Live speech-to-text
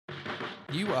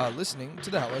You are listening to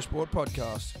the Hello Sport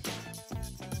podcast.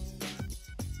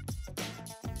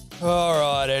 All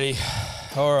right, Eddie.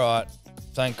 All right.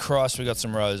 Thank Christ we got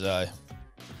some rosé.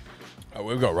 Oh,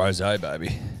 we've got rosé,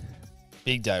 baby.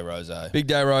 Big day rosé. Big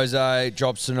day rosé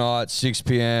drops tonight, 6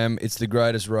 p.m. It's the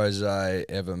greatest rosé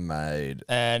ever made.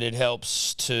 And it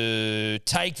helps to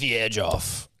take the edge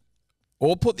off.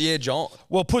 Or put the edge on.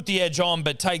 Well, put the edge on,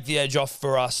 but take the edge off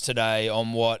for us today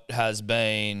on what has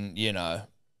been, you know,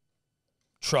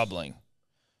 troubling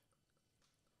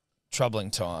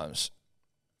times.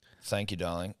 Thank you,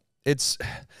 darling. It's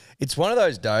one of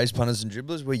those days, punters and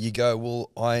dribblers, where you go, well,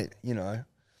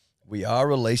 we are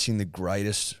releasing the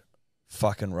greatest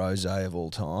fucking rosé of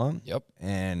all time. Yep.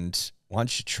 And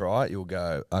once you try it, you'll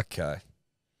go, okay,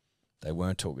 they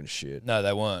weren't talking shit. No,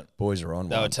 they weren't. Boys are on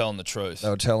They one. were telling the truth. They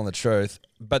were telling the truth.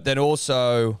 But then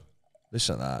also,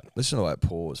 listen to that. Listen to the way it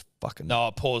pours. Fucking. No,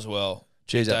 it pours well.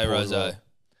 Jeez, that Day pours rosé. well.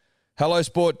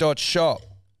 hellosport.shop.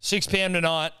 6 p.m.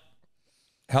 tonight.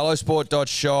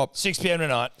 hellosport.shop. 6 p.m.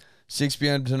 tonight. 6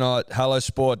 p.m. tonight,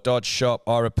 hellosport.shop.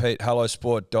 I repeat,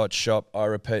 hellosport.shop. I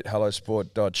repeat,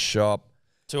 hellosport.shop.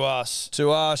 To us.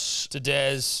 To us. To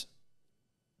Des.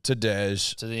 To Des.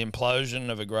 To the implosion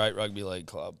of a great rugby league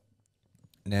club.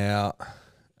 Now,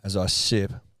 as I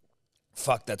sip.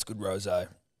 Fuck, that's good rosé.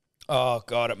 Oh,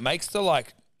 God, it makes the,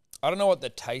 like, I don't know what the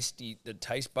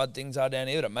taste bud things are down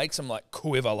here, but it makes them, like,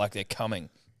 quiver like they're coming.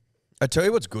 I tell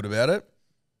you what's good about it.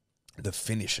 The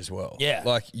finish as well. Yeah.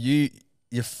 Like, you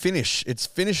finish, it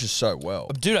finishes so well.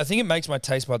 Dude, I think it makes my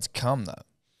taste buds come, though.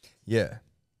 Yeah.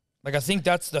 Like, I think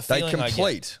that's the feeling They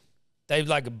complete. They've,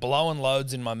 like, blowing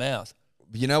loads in my mouth.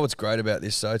 You know what's great about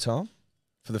this, though, Tom?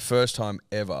 For the first time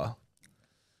ever,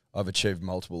 I've achieved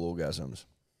multiple orgasms.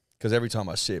 Because every time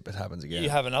I sip, it happens again. You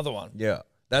have another one. Yeah.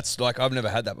 That's like, I've never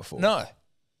had that before. No.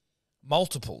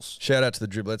 Multiples. Shout out to the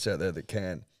driblets out there that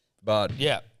can. But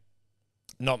Yeah.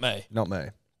 Not me. not me.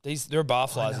 There are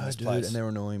barflies I know, in this dude, place. and they're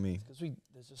annoying me. Because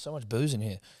there's just so much booze in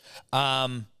here.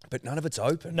 But none of it's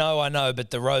open. No, I know,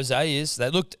 but the rosé is.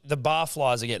 The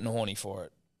barflies are getting horny for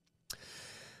it.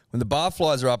 When the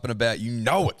barflies are up and about, you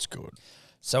know it's good.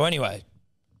 So anyway,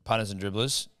 punters and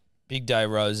dribblers, big day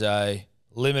rosé,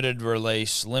 limited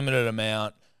release, limited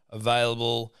amount,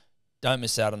 available. Don't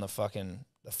miss out on the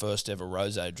first ever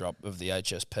rosé drop of the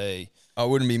HSP. I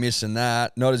wouldn't be missing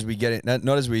that. Not as we get it.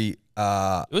 Not as we.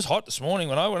 It was hot this morning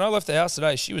when I left the house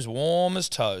today. She was warm as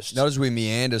toast. Not as we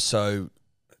meander so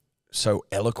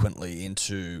eloquently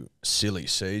into silly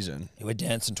season. We're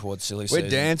dancing towards silly season. We're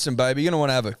dancing, baby. You're going to want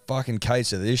to have a fucking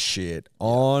case of this shit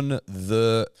on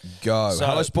the go. So-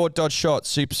 hellosport.shop.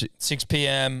 6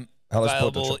 p.m.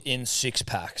 available in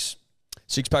 6-packs.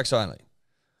 6-packs only.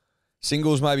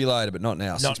 Singles maybe later, but not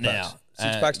now. Not 6 now. packs.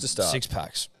 6 packs to start.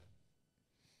 6-packs.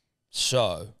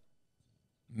 So,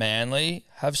 Manly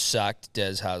have sacked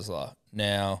Des Hasler.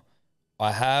 Now, there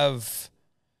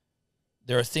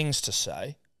are things to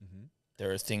say. Mm-hmm.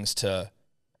 There are things to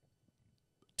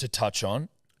touch on.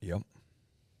 Yep.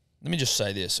 Let me just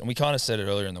say this, and we kind of said it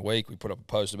earlier in the week. We put up a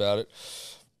post about it.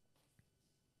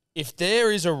 If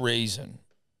there is a reason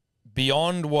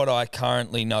beyond what I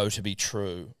currently know to be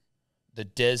true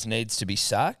that Des needs to be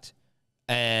sacked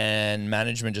and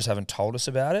management just haven't told us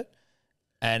about it,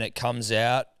 and it comes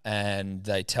out and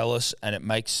they tell us and it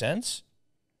makes sense,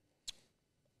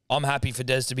 I'm happy for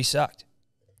Des to be sacked.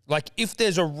 Like, if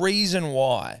there's a reason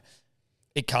why,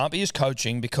 it can't be his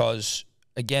coaching because,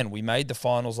 again, we made the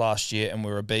finals last year and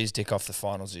we were a bee's dick off the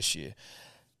finals this year.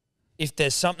 If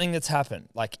there's something that's happened,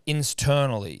 like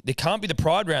internally, there can't be the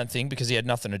pride round thing because he had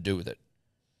nothing to do with it.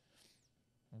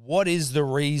 What is the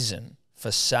reason for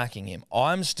sacking him?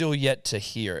 I'm still yet to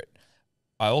hear it.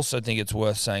 I also think it's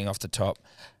worth saying off the top,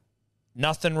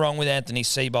 nothing wrong with Anthony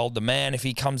Seibold, the man. If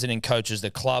he comes in and coaches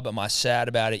the club, am I sad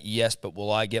about it? Yes. But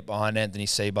will I get behind Anthony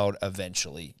Seibold?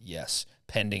 Eventually, yes.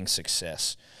 Pending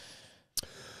success.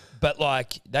 But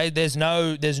like, there's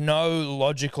no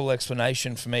logical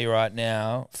explanation for me right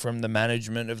now from the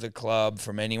management of the club,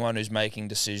 from anyone who's making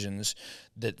decisions,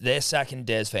 that they're sacking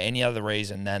Des for any other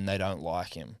reason than they don't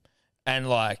like him. And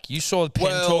like, you saw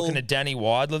Penn talking to Danny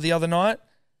Weidler the other night.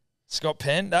 Scott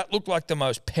Penn, that looked like the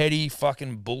most petty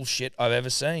fucking bullshit I've ever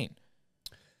seen.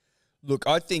 Look,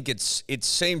 I think it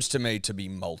seems to me to be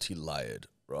multi-layered,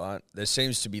 right? There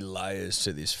seems to be layers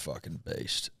to this fucking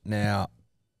beast. Now,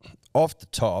 off the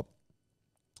top,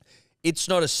 it's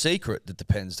not a secret that the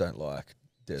Pens don't like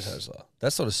Des Hasler.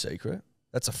 That's not a secret.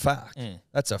 That's a fact.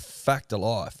 That's a fact of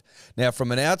life. Now,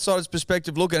 from an outsider's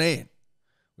perspective looking in,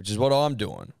 which is what I'm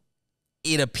doing,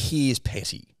 it appears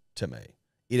petty to me.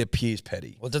 It appears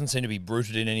petty. Well, it doesn't seem to be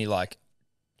rooted in any like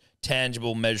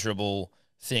tangible, measurable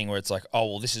thing where it's like, oh,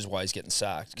 well, this is why he's getting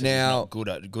sacked because he's Now- not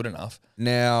good enough.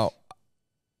 Now,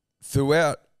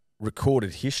 throughout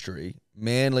recorded history,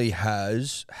 Manly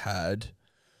has had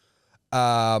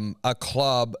a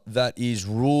club that is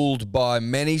ruled by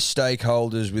many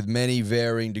stakeholders with many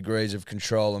varying degrees of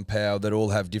control and power that all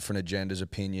have different agendas,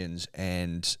 opinions,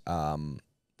 and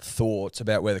thoughts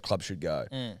about where the club should go,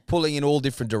 pulling in all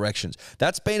different directions.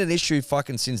 That's been an issue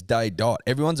fucking since day dot.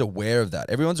 Everyone's aware of that.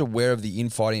 Everyone's aware of the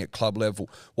infighting at club level.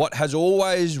 What has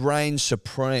always reigned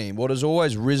supreme, what has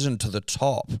always risen to the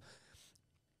top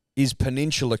is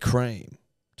Peninsula cream,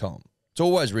 Tom. It's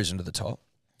always risen to the top.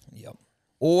 Yep.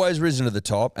 Always risen to the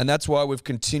top, and that's why we've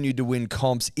continued to win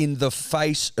comps in the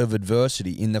face of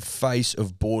adversity, in the face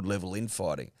of board-level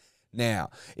infighting.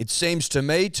 Now, it seems to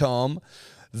me, Tom,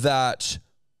 that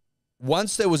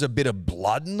once there was a bit of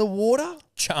blood in the water,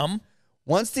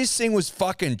 once this thing was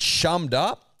fucking chummed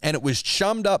up, and it was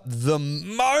chummed up the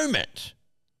moment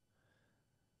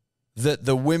that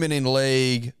the Women in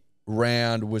League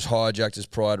round was hijacked as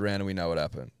Pride round, and we know what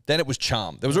happened. Then it was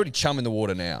chum. There was already chum in the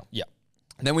water now. Yeah.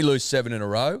 And then we lose 7 in a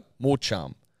row, more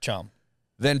chum. Chum.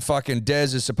 Then fucking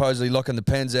Des is supposedly locking the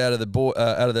pens out of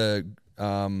the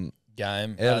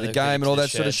Game. game and all that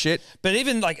sort of shit. But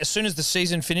even like as soon as the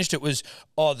season finished, it was,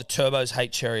 oh, the Turbos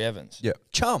hate Cherry Evans. Yeah,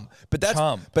 chum. But that's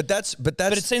Chum. But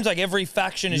it seems like every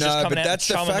faction is just coming out and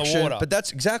chumming the water. But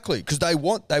that's exactly because they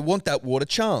want that water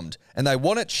chummed, and they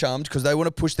want it chummed because they want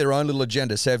to push their own little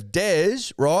agenda. So if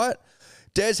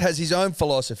Des has his own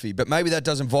philosophy, but maybe that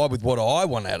doesn't vibe with what I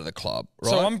want out of the club, right?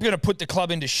 So I'm going to put the club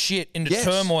into shit, into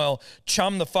turmoil,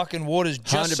 chum the fucking waters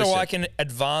just 100%. so I can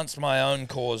advance my own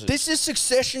causes. This is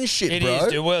succession shit, bro. It is,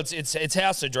 dude. Well, it's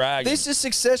House of Dragon. This is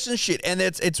succession shit, and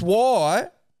it's why,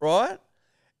 right?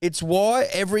 It's why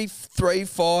every 3,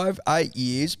 5, 8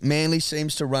 years, Manly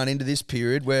seems to run into this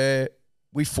period where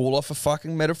we fall off a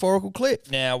fucking metaphorical cliff.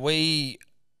 Now, we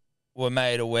were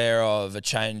made aware of a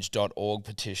change.org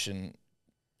petition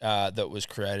that was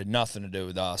created, nothing to do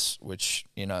with us, which,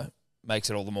 you know, makes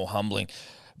it all the more humbling,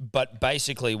 but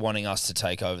basically wanting us to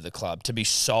take over the club, to be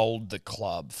sold the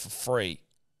club for free,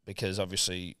 because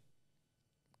obviously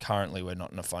currently we're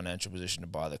not in a financial position to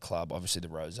buy the club. Obviously the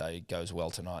Rosé goes well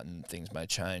tonight and things may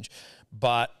change,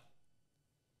 but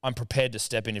I'm prepared to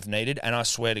step in if needed, and I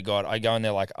swear to God, I go in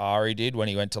there like Ari did when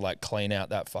he went to like clean out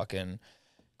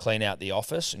the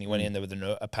office, and he went in there with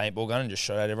a paintball gun and just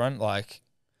shot at everyone. Like,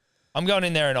 I'm going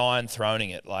in there and iron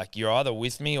throwing it. Like, you're either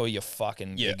with me or you're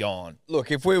gone.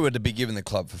 Look, if we were to be given the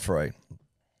club for free,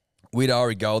 we'd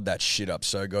already gold that shit up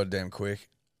so goddamn quick.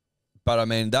 But, I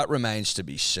mean, that remains to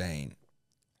be seen.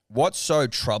 What's so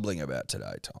troubling about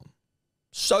today, Tom,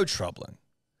 so troubling,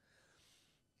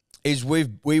 is we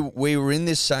were in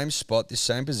this same spot, this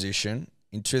same position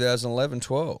in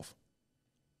 2011-12,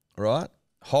 right?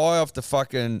 High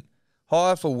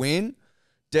off a win.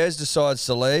 Des decides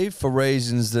to leave for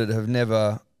reasons that have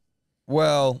never,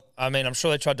 well... I mean, I'm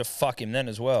sure they tried to fuck him then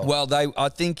as well. Well, I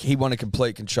think he wanted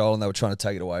complete control and they were trying to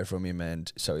take it away from him, and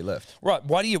so he left. Right.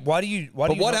 Why don't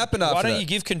you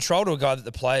give control to a guy that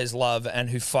the players love and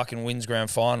who fucking wins grand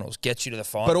finals, gets you to the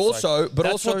finals?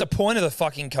 That's what the point of the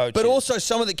fucking coach is. But also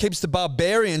someone that keeps the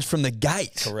barbarians from the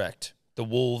gate. Correct. The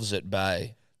wolves at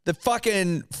bay. The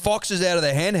fucking foxes out of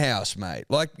the hen house, mate.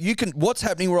 Like, what's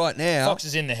happening right now...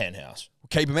 Foxes in the hen house.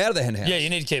 Keep him out of the hen house. Yeah, you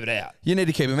need to keep it out. You need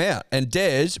to keep him out. And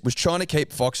Des was trying to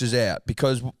keep foxes out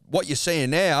because what you're seeing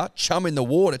now, chum in the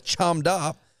water, chummed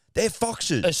up, they're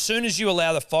foxes. As soon as you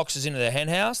allow the foxes into the hen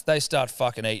house, they start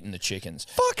fucking eating the chickens.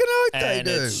 Fucking oath they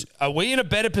do. Are we in a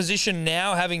better position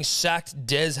now having sacked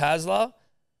Des Hasler?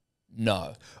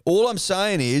 No. All I'm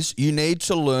saying is you need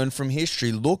to learn from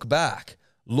history. Look back.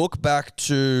 Look back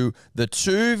to the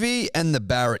Tuvey and the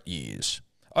Barrett years.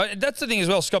 That's the thing as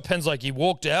well. Scott Penn's like, he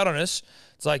walked out on us.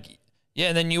 It's like, yeah,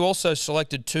 and then you also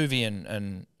selected Tuvey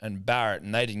and Barrett,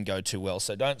 and they didn't go too well.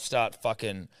 So don't start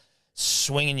fucking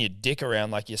swinging your dick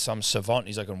around like you're some savant.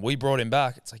 He's like, and we brought him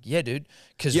back. It's like, yeah, dude.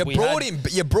 You brought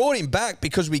him back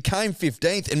because we came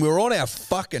 15th and we were on our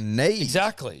fucking knees.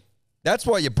 Exactly. That's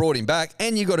why you brought him back,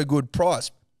 and you got a good price.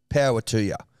 Power to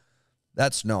you.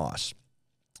 That's nice.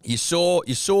 You saw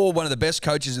one of the best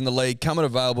coaches in the league coming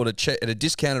available at a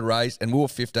discounted rate, and we were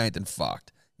 15th and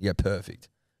fucked. Yeah, perfect.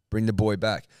 Bring the boy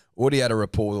back. Already had a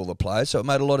rapport with all the players, so it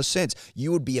made a lot of sense.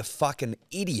 You would be a fucking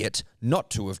idiot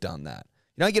not to have done that.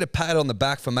 You don't get a pat on the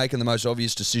back for making the most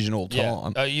obvious decision all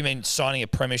time. Oh, you mean signing a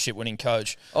premiership-winning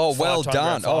coach? Oh, well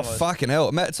done. Oh, fucking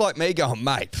hell. It's like me going,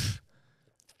 mate,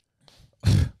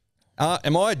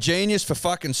 am I a genius for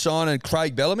fucking signing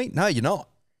Craig Bellamy? No, you're not.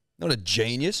 Not a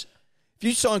genius. If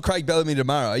you sign Craig Bellamy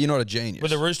tomorrow, you're not a genius. With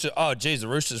the Roosters, the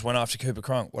Roosters went after Cooper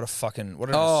Cronk.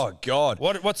 God.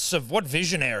 What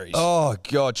visionaries? Oh,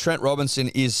 God. Trent Robinson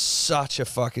is such a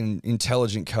fucking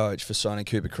intelligent coach for signing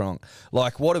Cooper Cronk.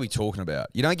 Like, what are we talking about?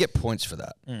 You don't get points for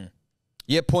that. You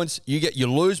get points. You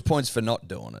lose points for not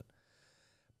doing it.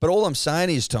 But all I'm saying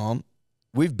is, Tom,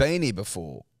 we've been here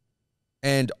before.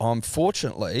 And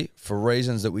unfortunately, for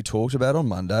reasons that we talked about on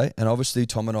Monday, and obviously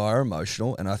Tom and I are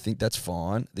emotional, and I think that's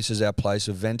fine. This is our place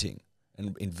of venting.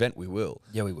 And vent we will.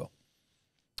 Yeah, we will.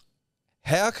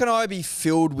 How can I be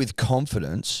filled with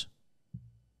confidence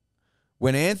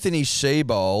when Anthony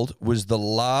Seibold was the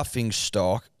laughing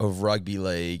stock of rugby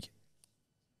league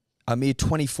a mere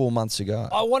 24 months ago?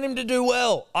 I want him to do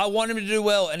well.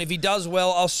 And if he does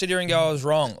well, I'll sit here and go, I was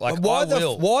wrong. Like, why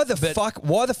will.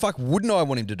 the fuck wouldn't I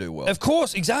want him to do well? Of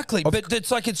course, exactly. But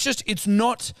it's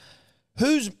not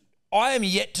I am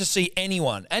yet to see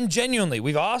anyone. And genuinely,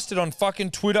 we've asked it on fucking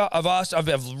Twitter.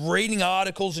 I've reading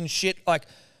articles and shit. Like,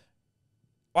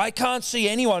 I can't see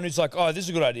anyone who's like, oh, this is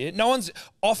a good idea. No one's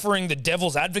offering the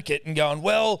devil's advocate and going,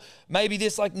 well, maybe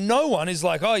this. Like, no one is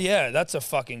like, oh, yeah, that's a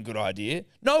fucking good idea.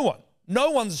 No one.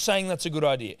 No one's saying that's a good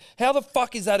idea. How the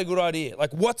fuck is that a good idea?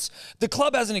 Like, the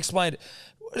club hasn't explained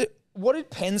it. What did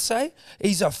Penn say?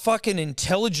 He's a fucking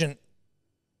intelligent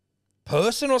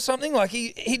person or something? Like,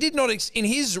 he did not, in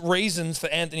his reasons for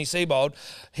Anthony Seibold,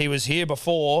 he was here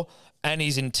before and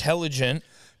he's intelligent.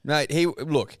 Mate, he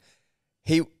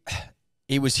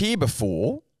was here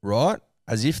before, right?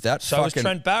 As if that so was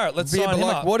Trent Barrett. Let's sign him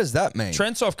up. What does that mean?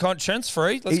 Trent's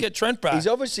free. Let's get Trent back. He's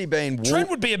obviously been... Trent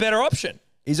would be a better option.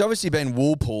 He's obviously been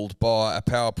wool-pulled by a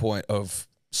PowerPoint of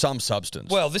some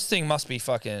substance. Well, this thing must be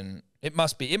fucking... It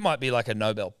might be like a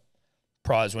Nobel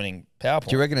Prize-winning PowerPoint.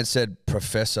 Do you reckon it said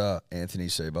Professor Anthony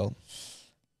Seibold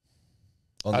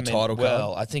on the title card?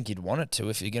 Well, I think you'd want it to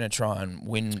if you're going to try and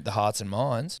win the hearts and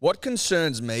minds. What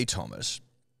concerns me, Thomas...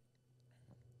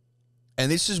 And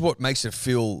this is what makes it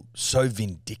feel so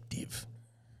vindictive,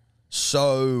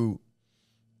 so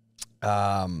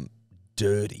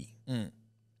dirty,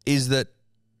 is that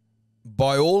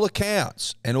by all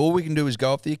accounts, and all we can do is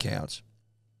go off the accounts,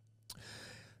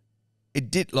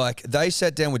 they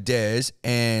sat down with Des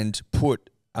and put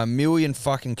a million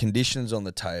fucking conditions on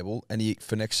the table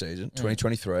for next season,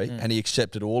 2023, and he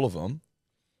accepted all of them.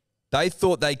 They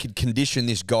thought they could condition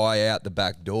this guy out the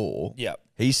back door. Yep.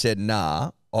 He said,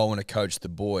 nah, I want to coach the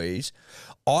boys.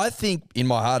 I think in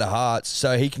my heart of hearts,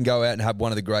 so he can go out and have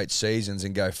one of the great seasons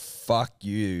and go, fuck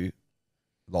you,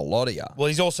 the lot of you. Well,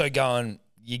 he's also going,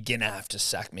 you're going to have to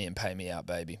sack me and pay me out,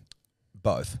 baby.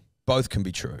 Both. Both can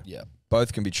be true. Yeah.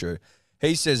 Both can be true.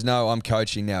 He says, no, I'm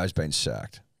coaching now. He's been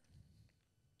sacked.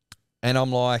 And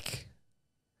I'm like,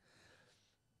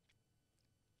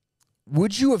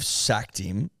 would you have sacked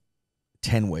him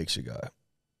 10 weeks ago?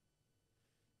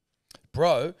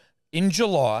 Bro, in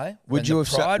July, would you have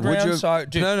Pride round?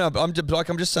 No. I'm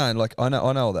just saying. Like I know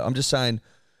all that. I'm just saying.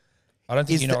 I don't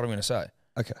think you know what I'm going to say.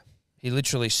 Okay. He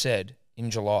literally said in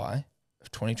July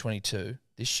of 2022,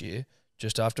 this year,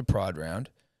 just after Pride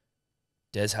round,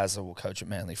 Des Hasler will coach at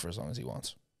Manly for as long as he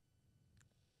wants.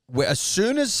 As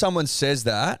soon as someone says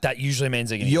that, that usually means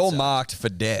they're going to you're marked for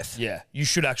death. Yeah, you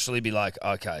should actually be like,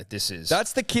 okay,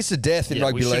 that's the kiss of death in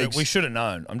rugby league. We should have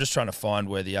known. I'm just trying to find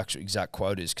where the actual exact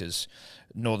quote is because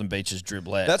Northern Beaches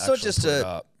dribblette. That's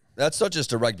not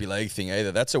just a rugby league thing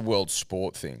either. That's a world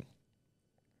sport thing.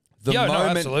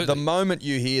 The moment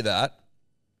you hear that,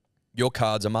 your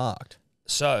cards are marked.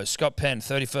 So Scott Penn,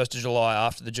 31st of July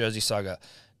after the Jersey saga,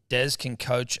 Des can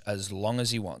coach as long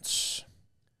as he wants.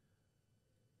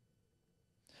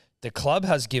 The club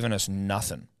has given us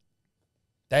nothing.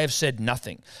 They have said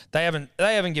nothing. They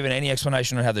haven't given any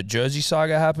explanation on how the Jersey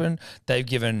saga happened.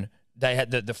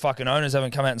 The fucking owners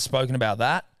haven't come out and spoken about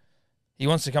that. He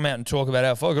wants to come out and talk about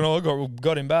how fucking I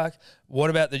got him back. What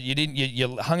about that?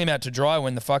 You hung him out to dry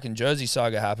when the fucking Jersey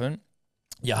saga happened.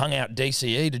 You hung out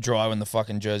DCE to dry when the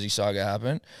fucking Jersey saga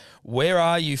happened. Where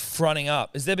are you fronting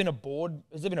up? Has there been a board?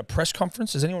 Has there been a press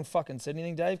conference? Has anyone fucking said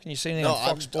anything, Dave? Can you see anything on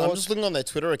Fox Sports? I'm just looking on their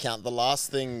Twitter account. The last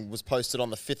thing was posted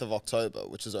on the 5th of October,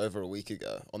 which is over a week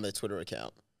ago, on their Twitter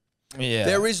account. Yeah.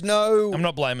 There is no... I'm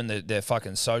not blaming their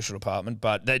fucking social department,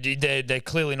 but they're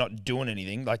clearly not doing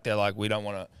anything. Like, they're like, we don't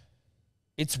want to...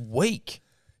 It's weak.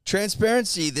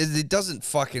 Transparency, it doesn't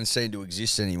fucking seem to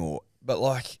exist anymore. But,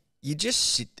 like, you just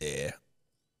sit there...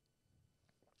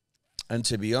 And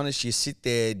to be honest, you sit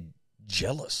there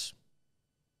jealous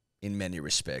in many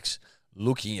respects,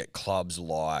 looking at clubs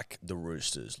like the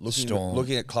Roosters,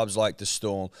 looking at clubs like the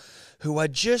Storm, who are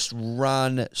just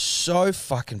run so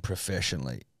fucking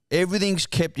professionally. Everything's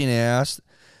kept in-house.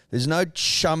 There's no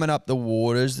chumming up the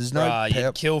waters. There's no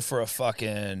you'd kill for a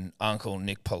fucking Uncle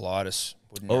Nick Politis,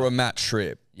 wouldn't you? or a Matt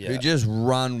Tripp who Yeah. just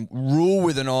rule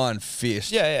with an iron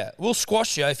fist. Yeah. We'll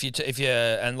squash you if you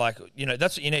and like, you know,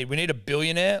 that's what you need. We need a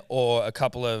billionaire or a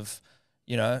couple of,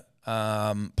 you know,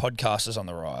 podcasters on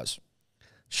the rise.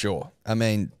 Sure. I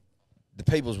mean, the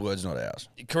people's words, not ours.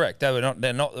 Correct.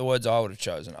 They're not the words I would have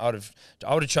chosen. I would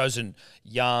have chosen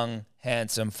young,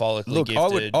 handsome, follically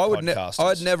gifted podcasters. I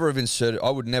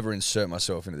would never insert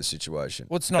myself into the situation.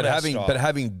 Well, it's not our style. But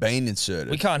having been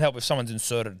inserted, We can't help if someone's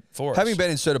inserted for us. having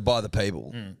been inserted by the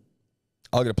people, I've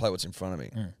got to play what's in front of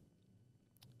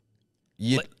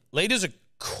me. Leaders are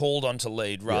called on to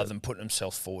lead rather than putting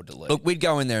themselves forward to lead. Look, we'd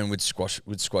go in there and we'd squash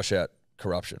out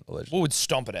corruption, allegedly. We would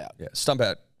stomp it out. Yeah, stomp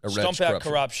out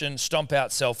Corruption, stomp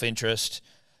out self-interest,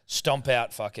 stomp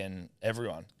out fucking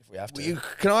everyone if we have to.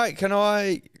 Can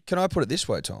I put it this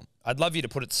way, Tom? I'd love you to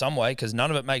put it some way because none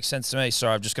of it makes sense to me. So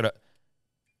I've just got to.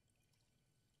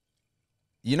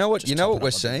 You know what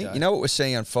we're seeing? day. You know what we're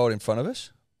seeing unfold in front of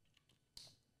us?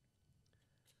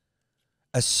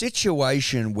 A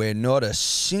situation where not a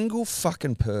single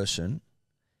fucking person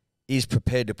is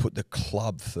prepared to put the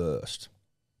club first.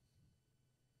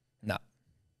 No.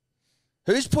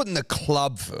 Who's putting the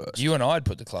club first? You and I'd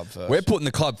put the club first. We're putting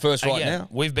the club first right Again, now.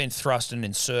 We've been thrust and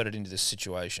inserted into this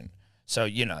situation. So,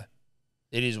 you know,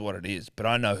 it is what it is. But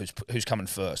I know who's coming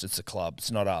first. It's the club.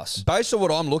 It's not us. Based on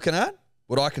what I'm looking at,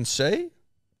 what I can see,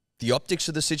 the optics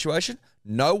of the situation,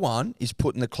 no one is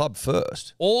putting the club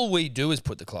first. All we do is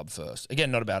put the club first. Again,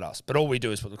 not about us, but all we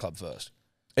do is put the club first.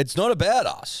 It's not about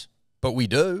us, but we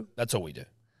do. That's all we do.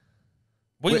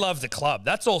 We love the club.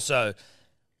 That's also,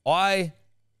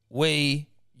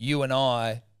 you and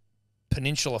I,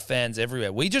 Peninsula fans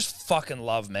everywhere, we just fucking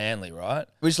love Manly, right?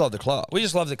 We just love the club. We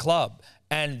just love the club.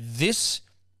 And the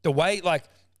way, like,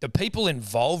 the people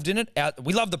involved in it,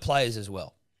 we love the players as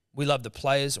well. We love the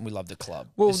players and we love the club.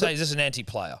 Well, Is this an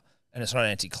anti-player? And it's not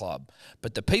an anti-club.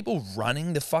 But the people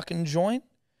running the fucking joint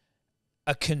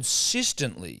are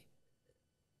consistently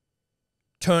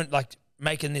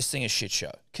making this thing a shit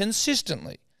show.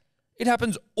 Consistently. It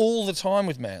happens all the time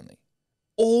with Manly.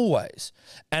 Always.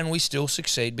 And we still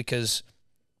succeed because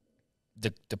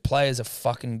the players are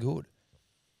fucking good.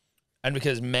 And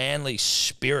because Manly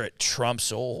spirit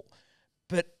trumps all.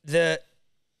 But the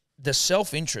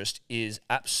self-interest is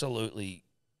absolutely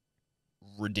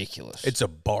ridiculous. It's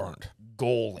abhorrent.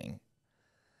 Galling.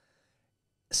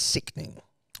 Sickening.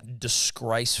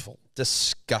 Disgraceful.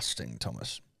 Disgusting,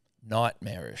 Thomas.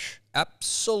 Nightmarish.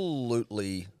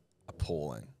 Absolutely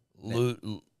appalling.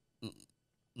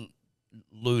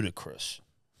 Ludicrous.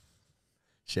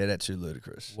 Shout out to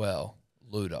Ludacris. Well,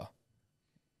 Luda.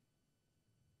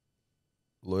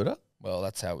 Luda? Well,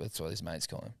 that's what his mates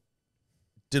call him.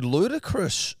 Did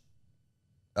Ludacris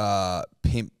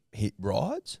pimp hit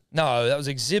rides? No, that was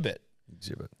Exhibit.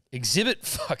 Exhibit.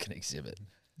 Fucking Exhibit.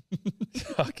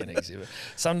 Fucking Exhibit.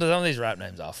 Some of these rap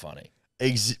names are funny.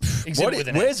 Exhibit with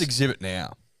an X. Where's Exhibit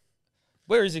now?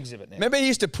 Where is Exhibit now? Remember he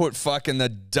used to put fucking the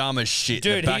dumbest shit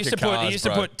in Dude, the back he used of to cars, he used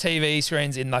to put TV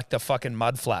screens in like the fucking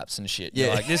mud flaps and shit. Yeah.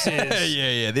 You're like, this is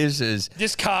yeah,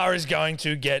 this car is going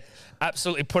to get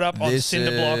absolutely put up on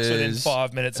cinder blocks within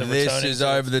 5 minutes of returning. This is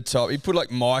to over the top. He put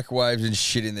like microwaves and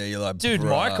shit in there. You're like, dude, bruh.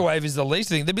 microwave is the least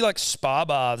thing. There'd be like spa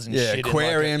baths and shit.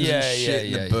 Aquariums and shit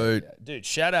in the boot. Yeah. Dude,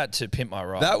 shout out to Pimp My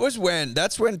Ride.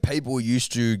 That's when people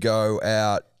used to go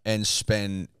out and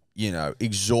spend, you know,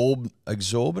 exorbitant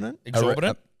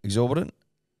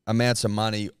amounts of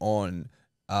money on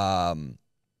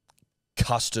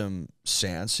custom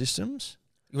sound systems.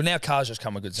 Well, now cars just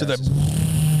come with good sound So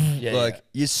systems.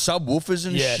 your subwoofers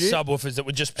and shit. Yeah, subwoofers that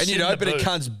would just And sit you'd in the open a boot.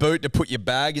 cunt's boot to put your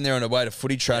bag in there on the way to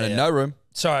footy training. No room.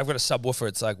 Sorry, I've got a subwoofer.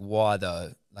 It's like, why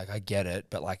though? Like, I get it,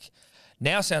 but like,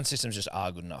 now sound systems just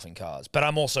are good enough in cars. But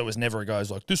I'm also was never a guy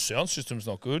who's like, this sound system's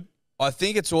not good. I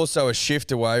think it's also a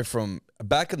shift away from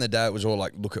back in the day. It was all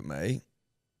like, look at me,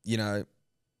 you know,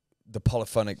 the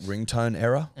polyphonic ringtone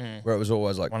era, where it was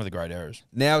always like one of the great eras.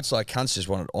 Now it's like cunts just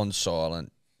want it on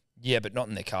silent. Yeah, but not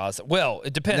in their cars. Well,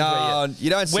 it depends. No,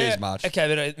 you don't see as much.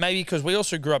 Okay, but maybe because we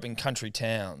also grew up in country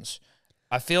towns.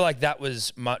 I feel like that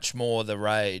was much more the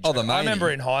rage. Oh, the Maney. I remember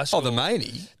in high school. Oh, the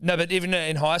Maney. No, but even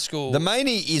in high school. The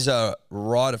Maney is a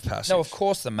rite of passage. No, of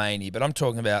course the Maney, but I'm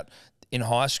talking about in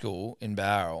high school in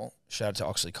Barrel, shout out to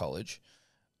Oxley College,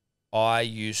 I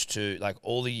used to, like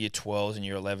all the year 12s and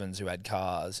year 11s who had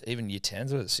cars, even year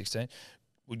 10s, was it 16,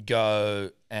 would go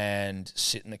and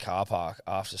sit in the car park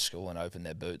after school and open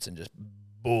their boots and just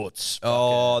boots.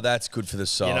 Oh, that's good for the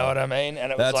soul. You know what I mean?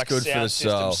 And it That's was like good for Sound the System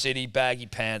soul. City, baggy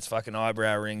pants, fucking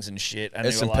eyebrow rings and shit. And you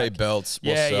were S&P like, belts.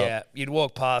 yeah, What's up? yeah. You'd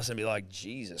walk past and be like,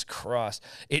 Jesus Christ.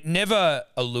 It never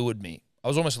allured me. I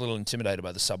was almost a little intimidated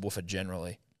by the subwoofer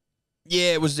generally.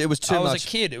 Yeah, it was too much. I was a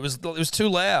kid. It was too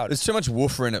loud. There's too much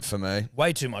woofer in it for me.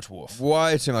 Way too much woof.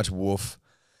 Way too much woof.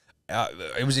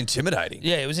 It was intimidating.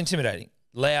 Yeah, it was intimidating.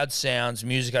 Loud sounds,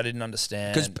 music I didn't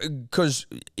understand. Because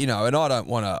you know, and I don't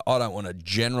want to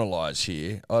generalize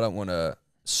here. I don't want to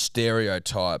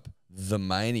stereotype the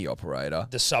Maney operator,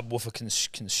 the subwoofer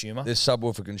consumer. the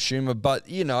subwoofer consumer. But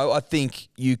you know, I think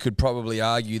you could probably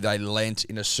argue they lent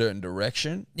in a certain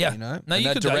direction. Yeah. you know, No, and you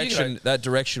that could, though, you direction. could. That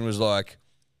direction was like,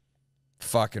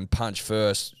 fucking punch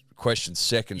first, question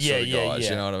second sort of guys.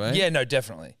 You know what I mean? Yeah, no,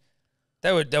 definitely.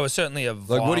 They were certainly a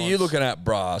Like, what are you violence- looking at,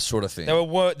 brah? Sort of thing. They were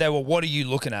what are you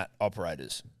looking at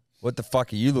operators? What the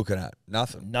fuck are you looking at?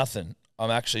 Nothing. Nothing. I'm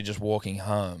actually just walking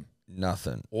home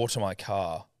Nothing. or to my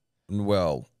car.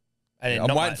 Well, And I'm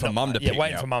not waiting for mum to pick me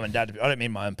waiting up. for mum and dad to I don't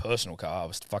mean my own personal car. I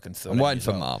was fucking 13 I'm waiting years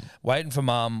for old. mum. Waiting for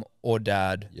mum or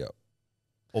dad Yep.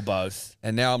 or both.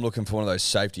 And now I'm looking for one of those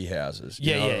safety houses.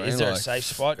 You Yeah, know yeah. what I mean? Is there a Like, safe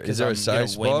spot? Is 'Cause there a I'm gonna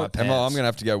safe wee my spot? I'm pants. going to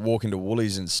have to go walk into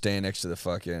Woolies and stand next to the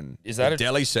fucking Is that the a-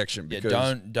 deli section Yeah,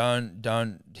 because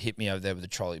don't hit me over there with a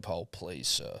trolley pole, please,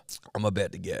 sir. I'm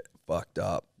about to get fucked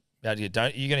up. Don't you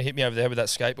going to hit me over there with that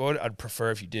skateboard? I'd prefer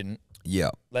if you didn't.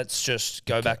 Yeah. Let's just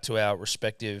go back to our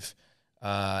respective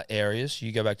areas.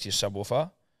 You go back to your subwoofer.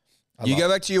 You go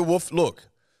back to your wolf. Look,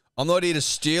 I'm not here to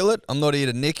steal it. I'm not here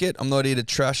to nick it. I'm not here to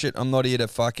trash it. I'm not here to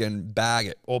fucking bag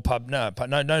it. Or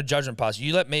no judgment pass.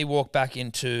 You let me walk back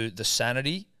into the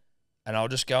sanity, and I'll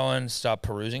just go and start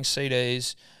perusing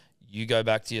CDs. You go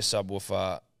back to your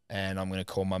subwoofer, and I'm going to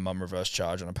call my mum reverse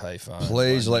charge on a payphone.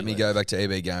 Please When let you me leave. go back to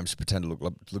EB Games to pretend to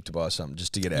look to buy something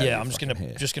just to get out. Yeah, of I'm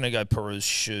just gonna go peruse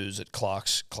shoes at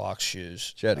Clark's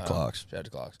shoes. Shout out to Clark's. Shout out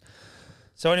to Clark's.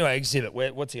 So anyway, Exhibit.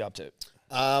 What's he up to?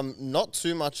 Not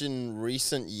too much in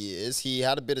recent years. He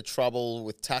had a bit of trouble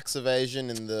with tax evasion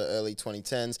in the early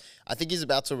 2010s. I think he's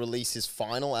about to release his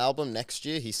final album next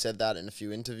year. He said that in a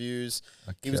few interviews.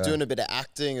 He was Okay. doing a bit of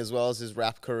acting as well as his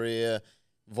rap career,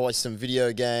 voiced some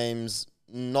video games.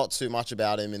 Not too much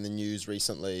about him in the news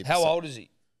recently. How old is he?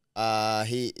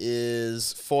 He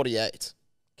is 48.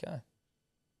 Okay.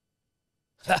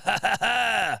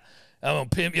 I'm gonna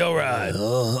pimp your ride.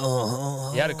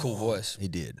 He had a cool voice. He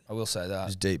did. I will say It that.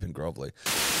 was deep and grovelly.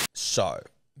 So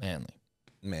Manly.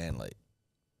 manly.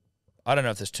 I don't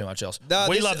know if there's too much else. No,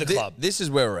 We this- love the thi- club. This is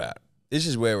where we're at. This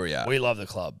is where we're at. We love the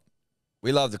club.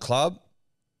 We love the club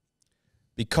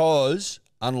because,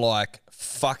 unlike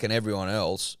fucking everyone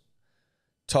else,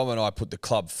 Tom and I put the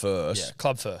club first. Yeah,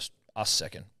 club first. Us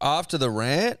second. After the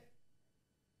rant,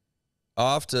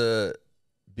 after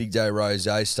Big Day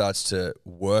Rosé starts to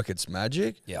work its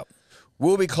magic, Yep.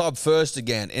 we'll be club first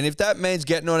again. And if that means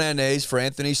getting on our knees for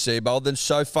Anthony Seabold, then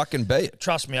so fucking be it.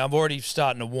 Trust me, I'm already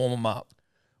starting to warm them up.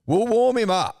 We'll warm him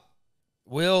up.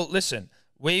 We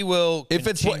will If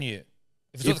it's what- continue.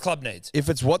 If it's what the club needs. If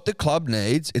it's what the club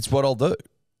needs, it's what I'll do.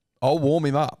 I'll warm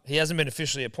him up. He hasn't been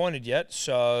officially appointed yet,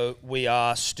 so we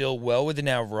are still well within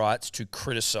our rights to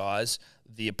criticise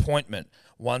the appointment.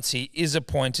 Once he is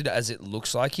appointed, as it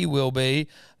looks like he will be,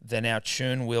 then our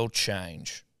tune will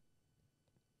change.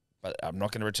 But I'm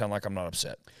not going to pretend like I'm not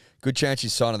upset. Good chance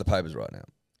he's signing the papers right now.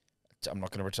 I'm not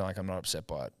going to pretend like I'm not upset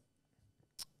by it.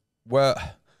 Well,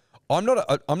 I'm not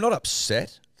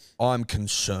upset. I'm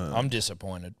concerned. I'm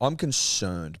disappointed. I'm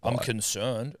concerned. By I'm it.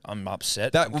 concerned. I'm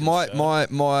upset. That I'm my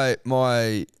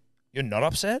concerned. You're not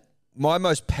upset? my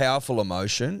most powerful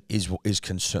emotion is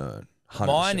concern. 100%.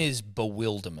 Mine is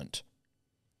bewilderment.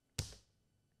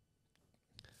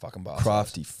 Fucking bastard.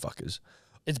 crafty fuckers.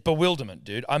 It's bewilderment,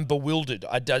 dude. I'm bewildered.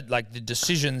 I did like the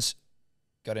decisions.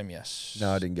 Got him, yes.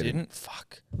 No, I didn't get him. Didn't?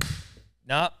 Fuck.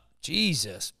 Nah.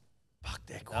 Jesus. Fuck,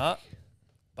 they're quick. Nah.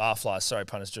 Barflies. Sorry,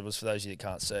 punters dribblers, for those of you that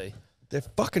can't see. They're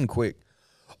fucking quick.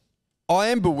 I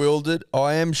am bewildered.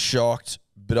 I am shocked,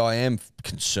 but I am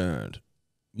concerned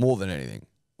more than anything.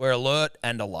 We're alert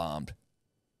and alarmed.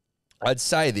 I'd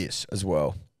say this as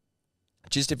well.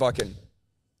 Just if I can.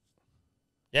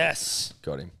 Yes.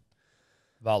 Got him.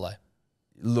 Vale.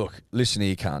 Look, listen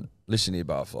here, cunt. Listen here,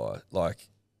 Barfly. Like,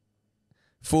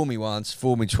 fool me once,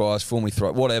 fool me twice, fool me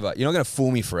thrice, whatever. You're not going to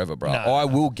fool me forever, bro. No, I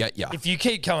will get you. If you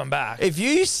keep coming back. If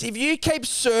you keep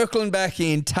circling back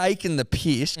in, taking the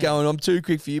piss, going, I'm too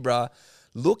quick for you, bro,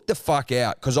 look the fuck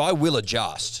out, because I will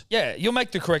adjust. Yeah, you'll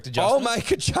make the correct adjustment.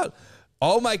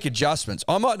 I'll make adjustments.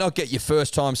 I might not get you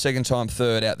first time, second time,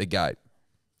 third out the gate.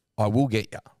 I will get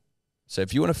you. So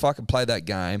if you want to fucking play that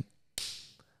game,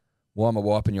 why am I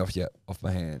wiping you off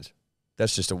my hands?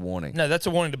 That's just a warning. No, that's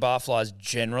a warning to barflies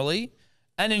generally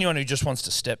and anyone who just wants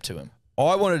to step to him.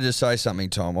 I wanted to say something,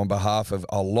 Tom, on behalf of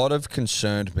a lot of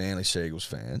concerned Manly Seagulls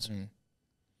fans.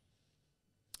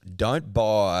 Don't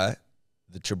buy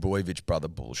the Trbojevic brother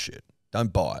bullshit.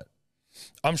 Don't buy it.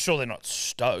 I'm sure they're not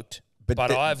stoked, but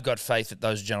I've got faith that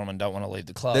those gentlemen don't want to leave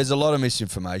the club. There's a lot of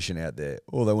misinformation out there.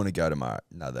 Oh, they want to go tomorrow.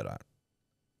 No, they don't.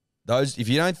 If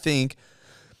you don't think,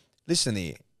 listen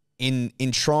here, in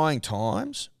trying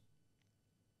times,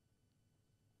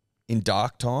 in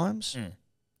dark times,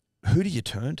 who do you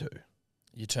turn to?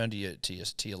 You turn to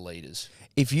your leaders.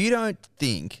 If you don't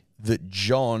think that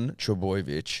John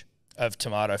Trbojevic of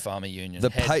Tomato Farmer Union, the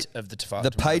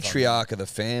patriarch of the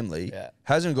family,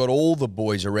 hasn't got all the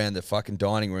boys around the fucking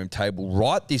dining room table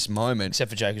right this moment,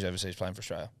 except for Jake, who's overseas playing for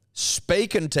Australia,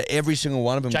 speaking to every single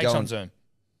one of them. Jake's on Zoom.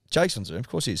 Jake's on Zoom, of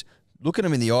course he is. Looking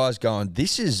them in the eyes, going,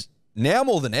 "This is now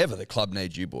more than ever. The club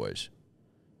needs you boys.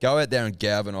 Go out there and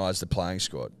galvanise the playing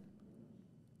squad."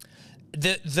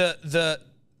 The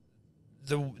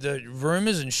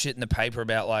rumours and shit in the paper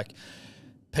about like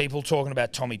people talking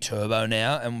about Tommy Turbo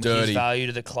now and his value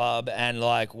to the club and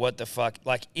like what the fuck,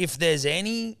 like if there's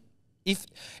any, if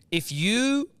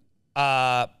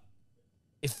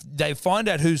they find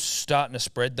out who's starting to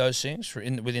spread those things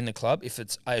within the club,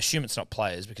 I assume it's not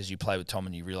players because you play with Tom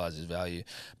and you realise his value.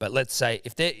 But let's say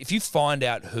if you find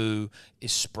out who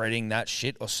is spreading that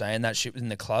shit or saying that shit within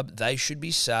the club, they should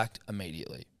be sacked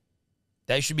immediately.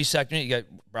 They should be sacked. You go,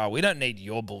 bro, we don't need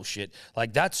your bullshit.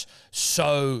 Like, that's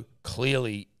so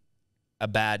clearly a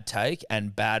bad take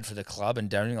and bad for the club. And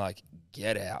Darren, like,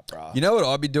 get out, bro. You know what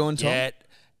I'd be doing, Tom? Get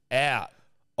out.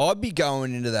 I'd be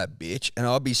going into that bitch and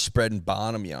I'd be spreading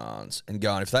Barnum yarns and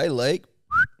going, if they leak,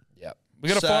 yep, we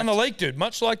got to find the leak, dude.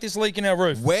 Much like this leak in our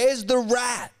roof. Where's the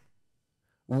rat?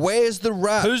 Where's the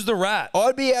rat? Who's the rat?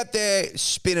 I'd be out there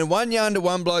spinning one yarn to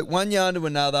one bloke, one yarn to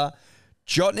another,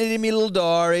 jotting it in my little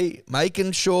diary,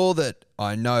 making sure that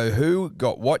I know who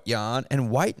got what yarn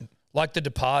and waiting. Like The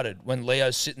Departed, when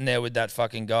Leo's sitting there with that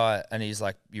fucking guy and he's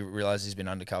like, you realise he's been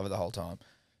undercover the whole time.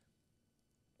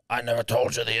 I never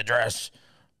told you the address.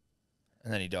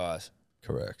 And then he dies.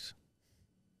 Correct.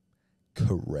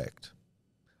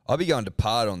 I'd be going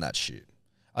Departed on that shit.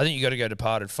 I think you got to go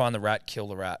Departed, find the rat, kill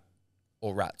the rat.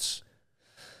 Or rats.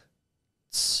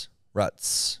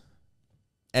 Rats.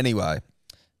 Anyway.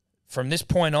 From this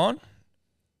point on,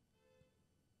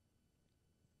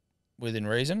 within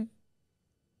reason,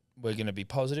 we're going to be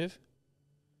positive.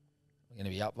 We're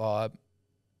going to be up vibe.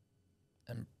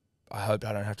 And I hope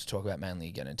I don't have to talk about Manly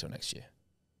again until next year.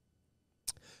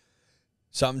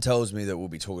 Something tells me that we'll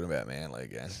be talking about Manly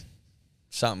again.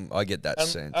 Something, I get that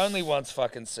sense. Only once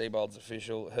fucking Seabold's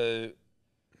official who,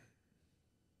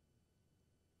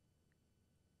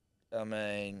 I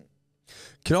mean...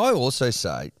 Can I also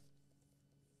say...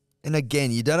 And again,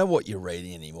 you don't know what you're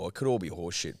reading anymore. It could all be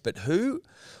horseshit. But who,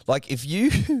 like, if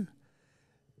you,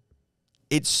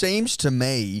 it seems to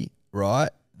me, right,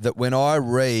 that when I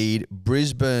read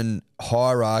Brisbane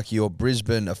hierarchy or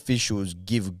Brisbane officials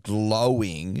give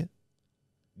glowing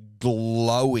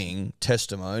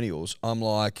testimonials, I'm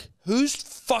like, who's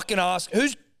fucking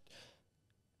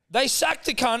they sacked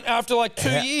the cunt after like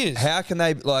 2 years. How can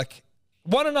they, like,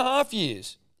 1.5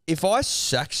 years? If I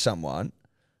sack someone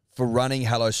for running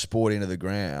Hello Sport into the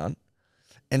ground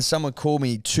and someone called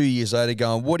me 2 years later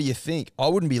going, what do you think? I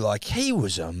wouldn't be like, he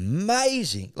was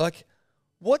amazing. Like,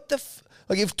 what the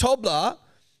like if Tobler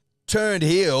turned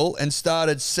heel and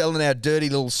started selling our dirty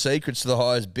little secrets to the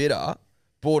highest bidder,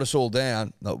 brought us all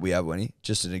down, not we have any,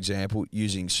 just an example,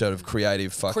 using sort of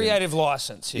creative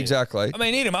license here. Exactly. I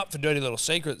mean, hit him up for dirty little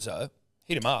secrets though.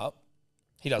 Hit him up.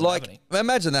 He doesn't have any.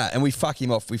 Imagine that, and we fuck him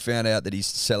off. We found out that he's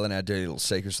selling our dirty little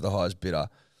secrets to the highest bidder.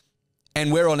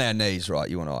 And we're on our knees, right,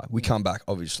 you and I. We come back,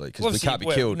 obviously, because we can't be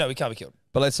killed. No, we can't be killed.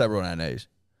 But let's say we're on our knees.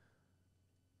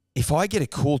 If I get a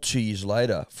call 2 years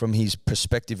later from his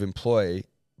prospective employee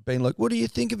being like, what do you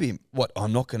think of him? What,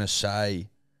 I'm not going to say.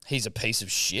 He's a piece of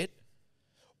shit.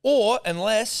 Or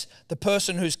unless the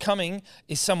person who's coming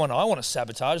is someone I want to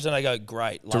sabotage, then I go,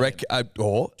 great. Direct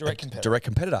competitor. Direct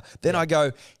competitor. Then I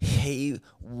go, he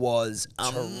was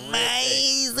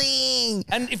amazing.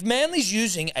 And if Manly's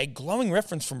using a glowing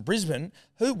reference from Brisbane,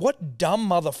 what dumb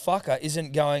motherfucker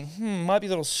isn't going, might be a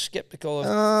little skeptical of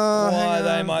why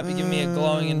they might be giving me a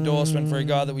glowing endorsement for a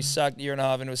guy that we sucked 1.5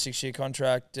 years into a 6-year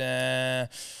contract.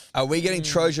 Are we getting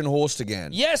Trojan horsed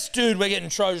again? Yes, dude, we're getting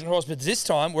Trojan horse, but this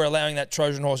time we're allowing that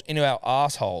Trojan horse into our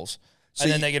assholes. So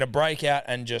and then they're going to break out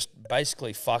and just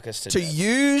basically fuck us to death. To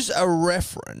use a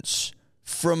reference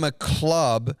from a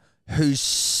club who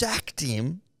sacked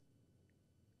him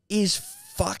is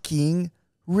fucking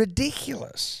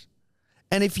ridiculous.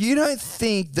 And if you don't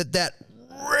think that that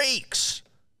reeks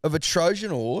of a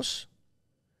Trojan horse,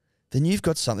 then you've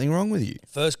got something wrong with you.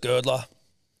 First Girdler,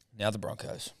 now the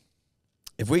Broncos.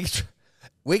 If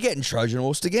we're getting Trojan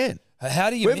horsed again. How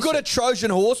do you We've got a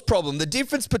Trojan horse problem. The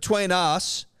difference between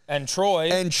us and Troy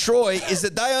is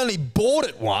that they only bought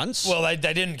it once. Well, they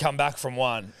didn't come back from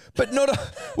one. But not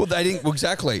well, they didn't. Well,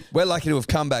 exactly. We're lucky to have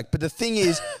come back. But the thing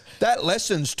is, that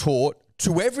lesson's taught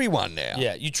to everyone now.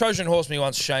 Yeah, you Trojan horse me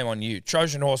once, shame on you.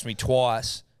 Trojan horse me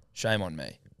twice, shame on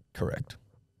me. Correct.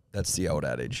 That's the old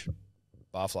adage.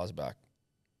 Barfly's back.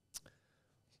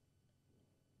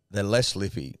 They're less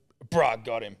lippy. Bruh,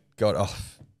 got him. Got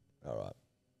off. All right.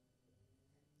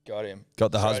 Got him.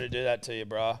 Got the Try husband. to do that to you,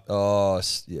 bruh. Oh,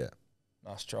 yeah.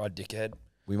 Nice try, dickhead.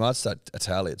 We might start a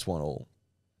tally. It's 1-1.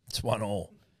 It's 1-1.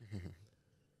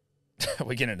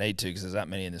 We're going to need to because there's that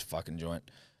many in this fucking joint.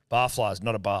 Barflies,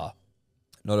 not a bar.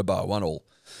 Not a bar. 1-1.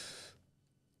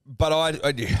 But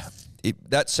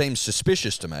that seems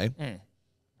suspicious to me.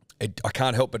 I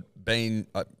can't help but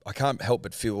I can't help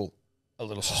but feel a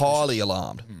little suspicious. highly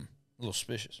alarmed. A little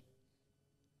suspicious.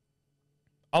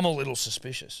 I'm a little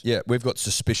suspicious. Yeah, we've got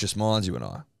suspicious minds, you and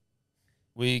I.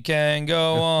 We can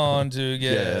go on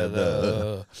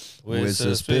together. We're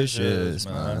suspicious,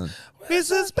 man. We're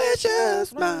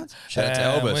suspicious, man. Shout out to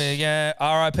Elvis. We get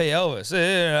R.I.P. Elvis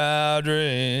in our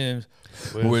dreams.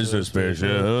 We're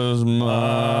suspicious, man.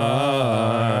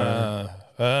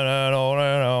 And I don't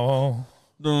know.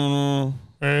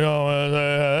 We always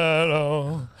say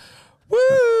hello.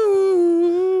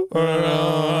 Woo!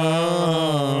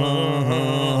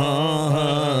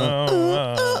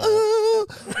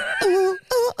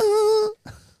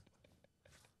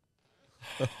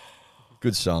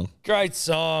 Good song. Great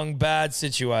song, bad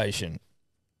situation.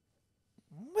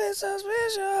 We're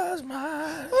suspicious,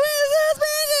 man. We're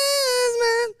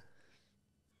suspicious,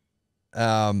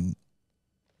 man.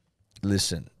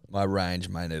 Listen, my range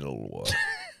may need a little work.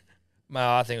 No,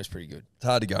 I think it was pretty good. It's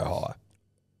hard to go high.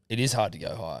 It is hard to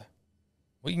go high.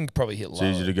 We can probably hit low.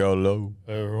 It's easy to go low.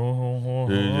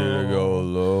 Easy to go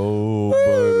low,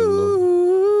 baby,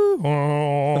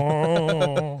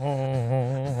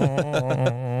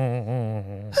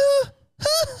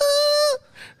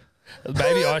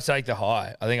 Maybe I take the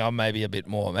high. I think I'm maybe a bit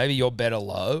more. Maybe you're better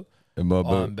low. I'm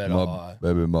better high.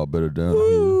 Baby, my better down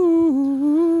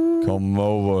here. Come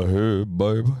over here,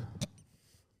 baby.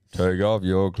 Take off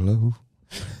your clothes.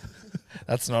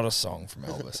 That's not a song from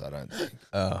Elvis, I don't think.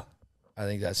 I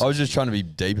think that's... I was just trying to be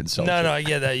deep and salty. No, I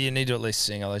get that. You need to at least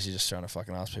sing, unless you're just trying to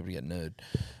fucking ask people to get nude,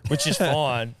 which is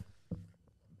fine.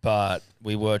 But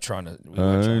we were trying to...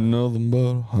 Ain't nothing but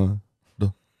a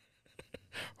Honda.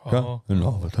 Crying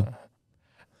all the time.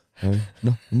 Ain't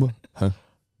nothing but a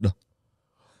Honda.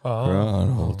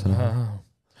 Crying all the time.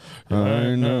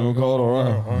 Ain't never called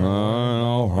around. Ain't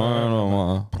no friend of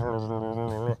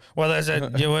mine. Well, they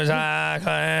said you was high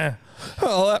class.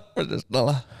 Oh, that was just a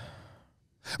lie.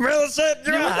 Well, they said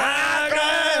you was high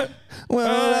class.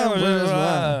 Well, that was just a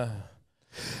lie.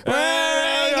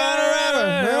 Well, ain't gonna rap it.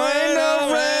 Ain't no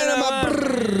friend of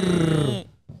my.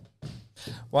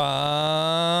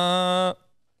 Wow.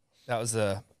 That was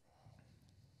a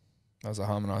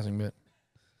harmonizing bit.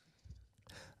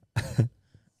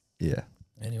 Yeah.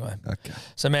 Anyway, Okay.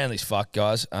 So Manly's fucked,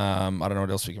 guys. I don't know what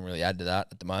else we can really add to that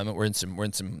at the moment. We're in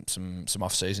some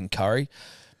off season curry,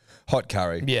 Hot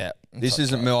curry. Yeah, This hot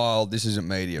isn't curry. mild. This isn't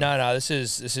medium. No. This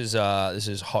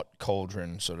is hot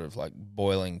cauldron, sort of like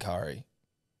boiling curry.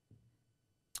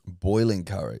 Boiling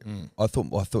curry. I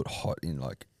thought hot in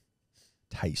like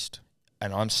taste.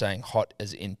 And I'm saying hot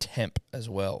as in temp as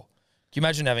well. Can you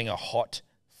imagine having a hot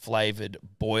flavored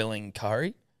boiling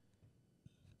curry?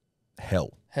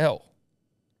 Hell.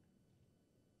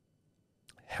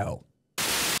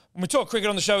 When we talk cricket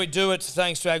on the show, we do it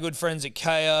thanks to our good friends at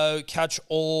KO. Catch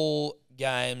all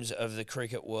games of the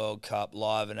Cricket World Cup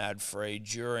live and ad-free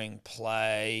during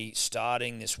play,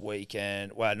 starting this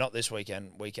weekend. Well, not this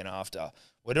weekend, weekend after.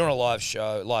 We're doing a live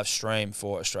stream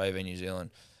for Australia v New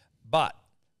Zealand. But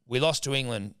we lost to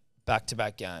England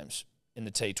back-to-back games in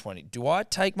the T20. Do I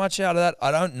take much out of that?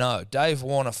 I don't know. Dave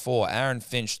Warner, 4. Aaron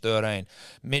Finch, 13.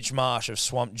 Mitch Marsh of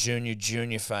Swamp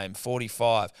Junior fame,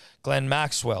 45. Glenn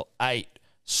Maxwell, 8.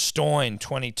 Stoyne,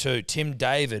 22. Tim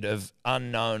David of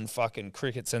unknown fucking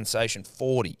cricket sensation,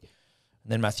 40.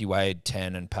 And then Matthew Wade,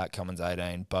 10. And Pat Cummins,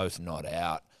 18. Both not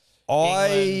out.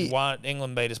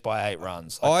 England beat us by 8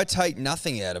 runs. I take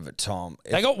nothing out of it, Tom.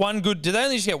 They got one good... Did they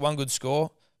only just get one good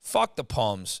score? Fuck the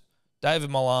Poms. David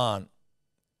Milan.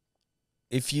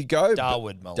 If you go...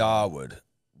 Darwood.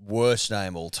 Worst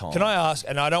name all time. Can I ask,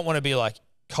 and I don't want to be like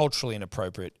culturally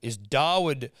inappropriate, is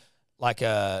Darwood like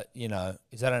a,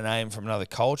 is that a name from another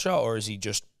culture, or is he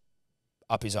just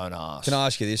up his own arse? Can I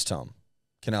ask you this, Tom?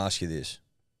 Can I ask you this?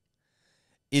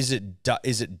 Is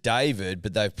it David,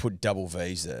 but they've put double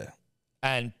V's there?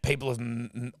 And people of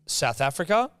South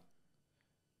Africa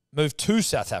moved to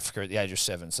South Africa at the age of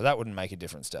 7, so that wouldn't make a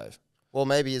difference, Dave. Well,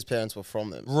 maybe his parents were from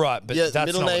them. Right, but that's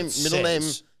middle not name, what it middle name,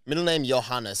 says. middle name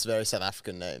Johannes, very South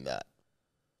African name. That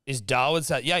Is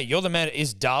Darwood Yeah, you're the man.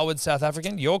 Is Darwood South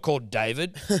African? You're called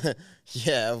David.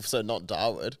 yeah, so not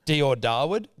Darwood. Dior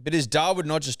Darwood. But is Darwood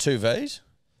not just 2 V's?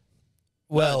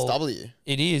 Well, no, it's W.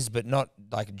 It is, but not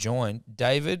like joined.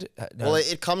 David. No, Well,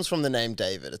 it comes from the name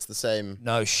David. It's the same.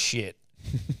 no shit.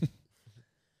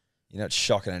 You're not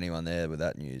shocking anyone there with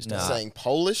that news. No. No. Saying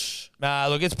Polish. Nah,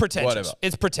 look, it's pretentious. Whatever.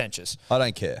 It's pretentious. I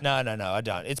don't care. No, I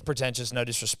don't. It's pretentious. No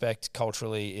disrespect.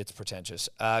 Culturally, it's pretentious.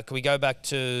 Can we go back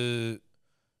to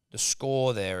the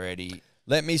score there, Eddie?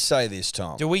 Let me say this,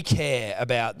 Tom. Do we care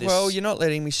about this? Well, you're not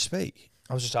letting me speak.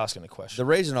 I was just asking a question. The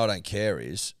reason I don't care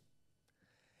is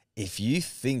if you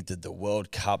think that the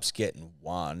World Cup's getting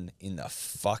won in the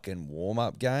fucking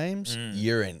warm-up games,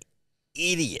 you're an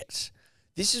idiot.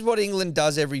 This is what England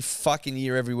does every fucking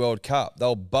year, every World Cup.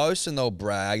 They'll boast and they'll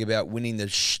brag about winning the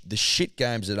shit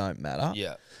games that don't matter.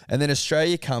 Yeah. And then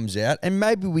Australia comes out, and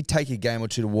maybe we take a game or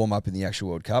two to warm up in the actual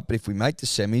World Cup, but if we make the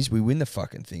semis, we win the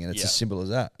fucking thing, and it's as simple as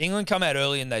that. England come out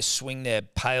early and they swing their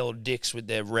pale dicks with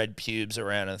their red pubes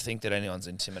around and think that anyone's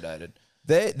intimidated.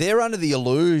 They're under the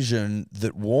illusion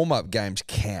that warm-up games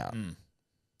count.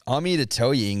 I'm here to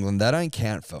tell you, England, they don't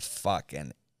count for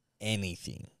fucking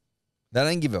anything.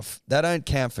 They don't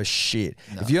count for shit.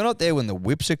 No. If you're not there when the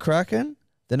whips are cracking,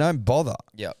 then don't bother.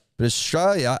 Yep. But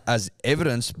Australia, as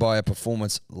evidenced by a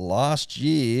performance last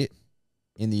year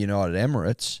in the United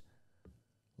Emirates,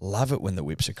 love it when the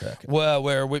whips are cracking. Well,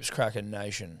 we're a whips cracking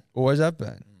nation. Always have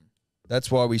been.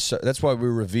 That's why we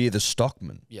revere the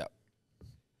Stockman. Yep.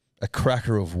 A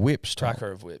cracker of whips. Tom.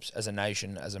 Cracker of whips. As a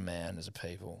nation, as a man, as a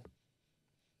people.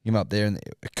 Him up there in the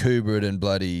Kubert and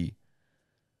bloody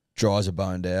dries are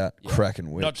boned out,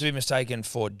 cracking whips. Not to be mistaken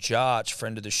for Jarch,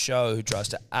 friend of the show, who tries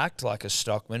to act like a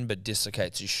Stockman but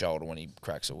dislocates his shoulder when he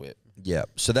cracks a whip. Yeah,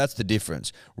 so that's the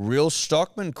difference. Real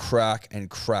Stockman crack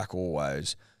and crack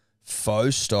always.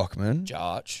 Faux Stockman,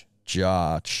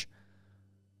 Jarch,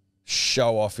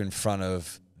 show off in front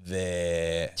of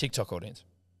their TikTok audience.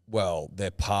 Well,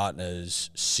 their partners,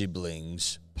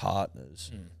 siblings,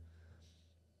 partners.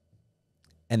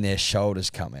 And their shoulders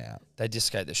come out. They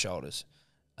dislocate their shoulders.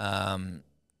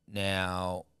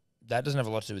 Now, that doesn't have a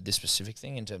lot to do with this specific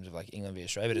thing in terms of like England v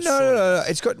Australia, but it's no.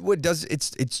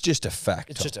 It's just a fact.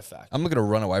 It's just a fact. I'm not going to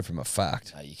run away from a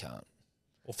fact. No, you can't.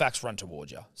 Well, facts run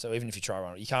towards you. So even if you try to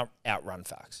run, you can't outrun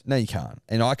facts. No, you can't.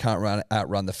 And I can't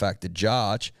outrun the fact that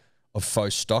Jarch of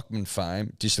faux Stockman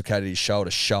fame dislocated his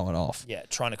shoulder showing off. Yeah,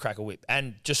 trying to crack a whip.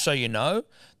 And just so you know,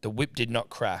 the whip did not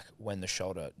crack when the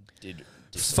shoulder did.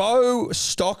 Faux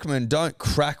Stockman don't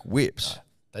crack whips. No,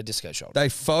 they dislocate shoulders. They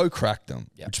faux crack them,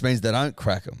 which means they don't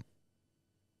crack them.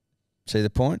 See the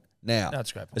point? Now, no,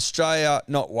 that's a great point. Australia,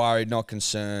 not worried, not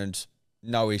concerned,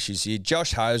 no issues here.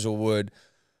 Josh Hazelwood,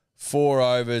 4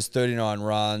 overs, 39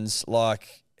 runs.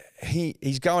 Like,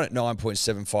 he's going at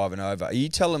 9.75 and over. Are you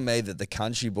telling me that the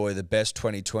country boy, the best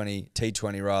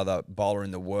T20 bowler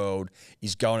in the world,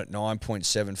 is going at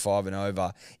 9.75 and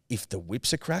over if the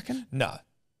whips are cracking? No.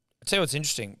 I'll tell you what's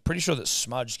interesting. Pretty sure that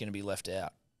Smudge is going to be left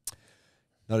out.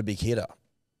 Not a big hitter.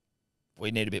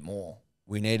 We need a bit more.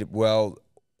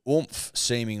 Oomph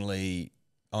seemingly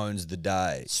owns the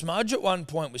day. Smudge at one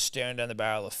point was staring down the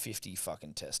barrel of 50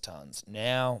 fucking test tons.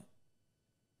 Now,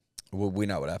 well, we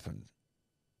know what happened.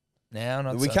 Now,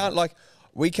 not we so can't much.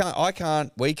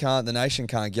 the nation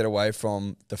can't get away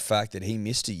from the fact that he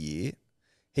missed a year.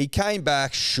 He came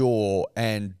back, sure,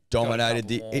 and dominated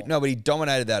but he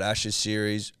dominated that Ashes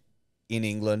series in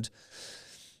England.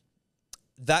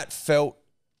 That felt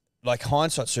like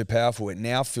hindsight's so powerful. It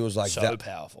now feels like so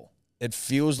powerful. It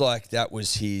feels like that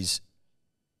was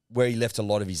where he left a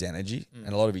lot of his energy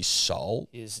and a lot of his soul.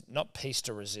 Is not piece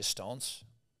de resistance.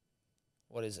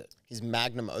 What is it? His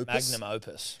magnum opus. Magnum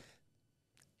opus.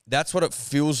 That's what it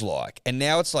feels like. And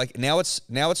now it's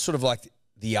sort of like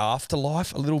the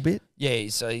afterlife a little bit. Yeah,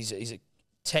 so he's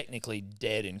technically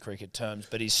dead in cricket terms,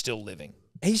 but he's still living.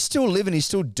 He's still living. He's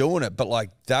still doing it. But like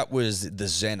that was the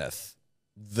zenith,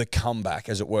 the comeback,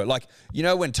 as it were. Like, you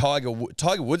know, when Tiger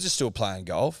Woods is still playing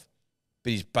golf, but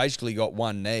he's basically got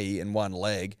one knee and one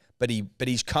leg. But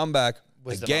he's come back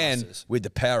again with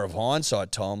the power of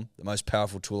hindsight. Tom, the most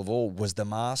powerful tool of all, was the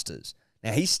Masters.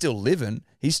 Now he's still living.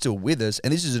 He's still with us.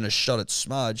 And this isn't a shot at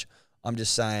Smudge. I'm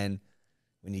just saying,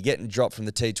 when you're getting dropped from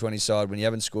the T20 side, when you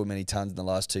haven't scored many tons in the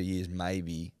last 2 years,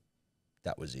 maybe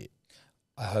that was it.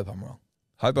 I hope I'm wrong.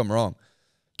 Hope I'm wrong.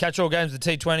 Catch all games of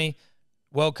the T20,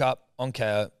 World Cup on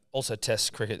KO, also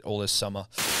Test cricket all this summer.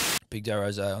 Big Day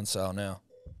Rosé on sale now.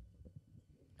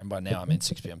 And by now I mean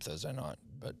 6 p.m. Thursday night,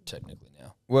 but technically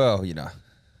now. Well, you know.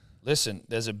 Listen,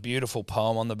 there's a beautiful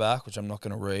poem on the back, which I'm not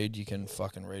going to read. You can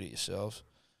fucking read it yourselves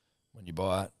when you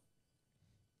buy it.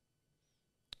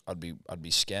 I'd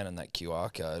be scanning that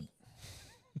QR code.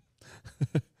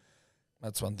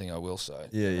 That's one thing I will say.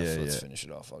 Let's finish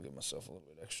it off. I'll give myself a little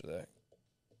bit extra there.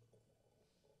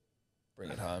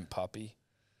 Bring it home, puppy.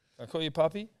 Can I call you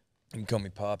puppy? You can call me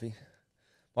Poppy.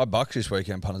 My bucks this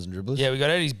weekend, punters and dribblers. Yeah, we got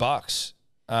Eddie's bucks.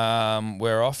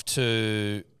 We're off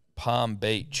to Palm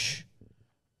Beach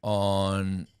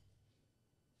on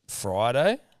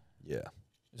Friday. Yeah.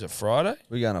 Is it Friday?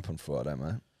 We're going up on Friday,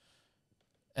 mate.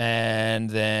 And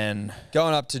then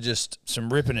Going up to just...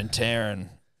 some ripping and tearing.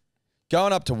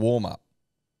 Going up to warm up.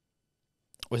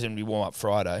 Was going to be warm up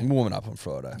Friday. I'm warming up on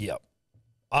Friday. Yep.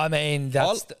 I mean,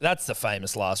 that's the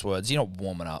famous last words. You're not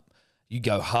warming up. You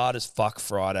go hard as fuck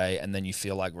Friday, and then you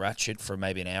feel like rat shit for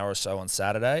maybe an hour or so on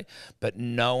Saturday. But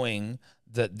knowing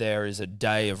that there is a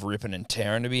day of ripping and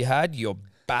tearing to be had, you're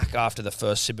back after the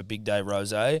first sip of Big Day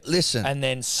Rosé. Listen. And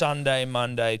then Sunday,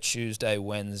 Monday, Tuesday,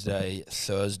 Wednesday,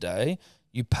 Thursday,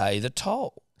 you pay the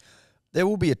toll. There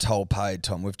will be a toll paid,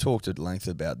 Tom. We've talked at length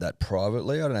about that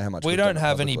privately. I don't know how much We we've don't done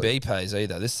have any publicly. B-pays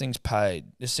either. This thing's paid.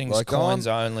 This thing's Like, coins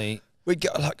only. We go,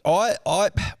 like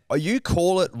you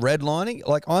call it redlining.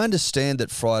 Like I understand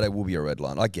that Friday will be a red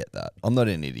line. I get that. I'm not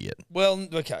an idiot. Well,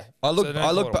 okay. I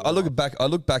look back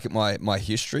at my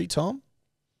history, Tom,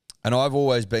 and I've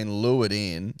always been lured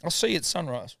in, I'll see you at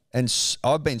sunrise. and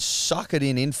I've been suckered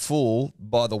in full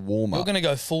by the warm You're up. going to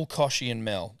go full Koshy and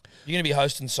Mel. You're going to be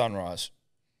hosting sunrise.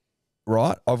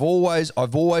 Right? I've always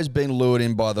been lured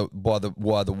in by the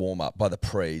warm up, by the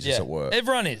prees, as it were.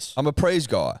 Everyone is. I'm a prees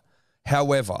guy.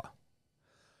 However,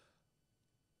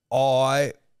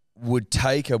 I would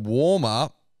take a warm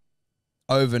up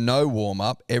over no warm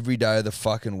up every day of the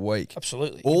fucking week.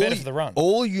 Absolutely. You're better for the run.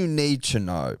 All you need to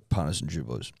know, punters and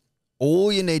dribblers, all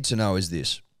you need to know is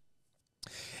this.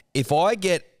 If I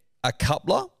get a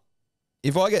coupler,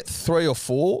 if I get 3 or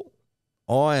 4,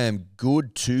 I am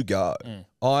good to go.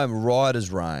 I am right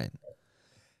as rain.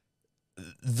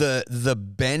 The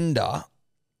bender,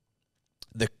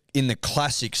 in the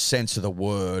classic sense of the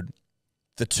word,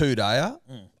 the 2-dayer,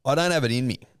 I don't have it in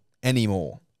me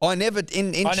anymore. I never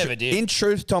did. In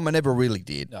truth, Tom, I never really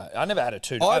did. No, I never had a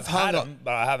 2-day. I've had them,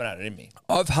 but I haven't had it in me.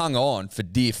 I've hung on for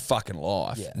dear fucking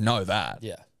life. Yeah. Know that.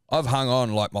 Yeah. I've hung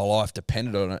on like my life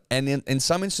depended on it. And in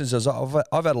some instances, I've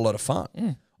had a lot of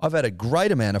fun. I've had a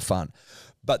great amount of fun.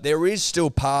 But there is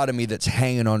still part of me that's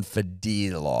hanging on for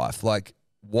dear life, like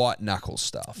white knuckle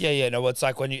stuff. Yeah. No, it's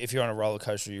like if you're on a roller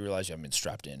coaster, you realize you haven't been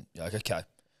strapped in. You're like,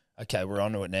 okay, we're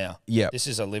onto it now. Yeah. This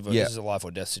is a life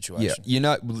or death situation. Yeah. You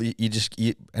know,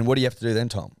 and what do you have to do then,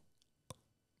 Tom?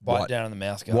 Bite down on the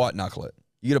mouth guard. White knuckle it.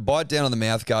 You got to bite down on the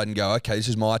mouth guard and go, okay, this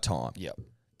is my time. Yep.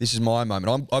 This is my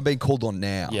moment. I'm being called on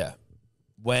now. Yeah.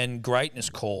 When greatness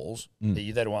calls, are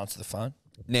you there to answer the phone?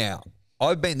 Now,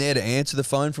 I've been there to answer the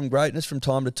phone from greatness from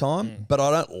time to time, but I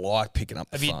don't like picking up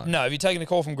the phone. Have you taken a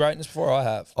call from greatness before? I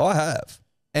have. I have.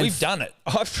 And We've done it.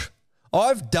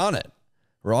 I've done it,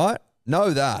 right?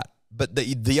 Know that. But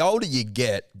the older you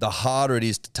get, the harder it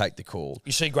is to take the call.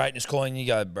 You see greatness calling, you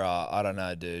go, bruh, I don't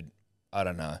know, dude. I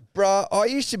don't know. Bruh, I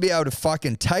used to be able to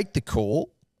fucking take the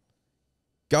call,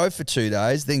 go for 2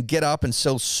 days, then get up and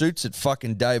sell suits at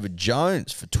fucking David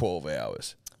Jones for 12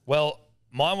 hours. Well,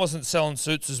 mine wasn't selling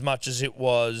suits as much as it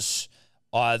was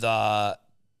either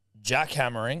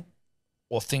jackhammering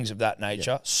or things of that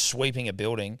nature, sweeping a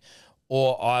building,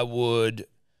 or I would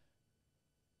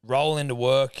roll into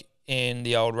work in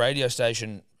the old radio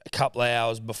station a couple of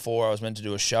hours before I was meant to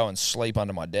do a show and sleep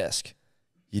under my desk.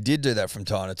 You did do that from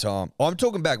time to time. I'm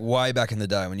talking back way back in the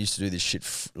day when you used to do this shit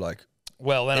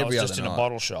Well, then I was every just other in a night.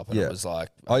 bottle shop and it was like...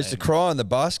 I used to cry on the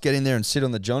bus, get in there and sit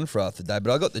on the John for half the day,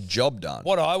 but I got the job done.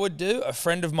 What I would do, a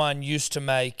friend of mine used to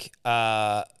make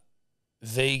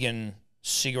vegan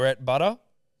cigarette butter,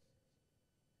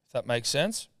 if that makes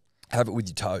sense. Have it with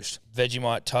your toast.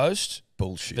 Vegemite toast.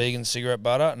 Bullshit. Vegan cigarette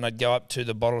butter. And I'd go up to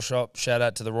the bottle shop, shout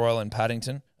out to the Royal in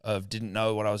Paddington, didn't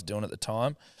know what I was doing at the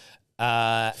time.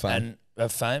 Fame.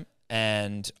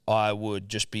 And I would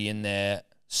just be in there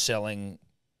selling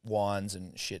wines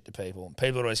and shit to people. And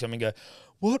people would always come and go,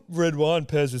 what red wine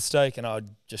pairs with steak? And I'd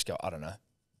just go, I don't know.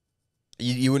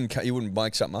 You wouldn't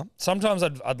make something up? Sometimes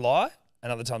I'd lie,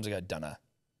 and other times I go, dunno.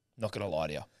 Not going to lie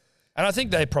to you. And I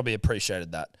think they probably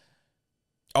appreciated that.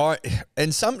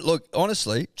 Look,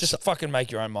 honestly, Just fucking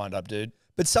make your own mind up, dude.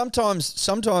 but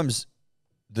sometimes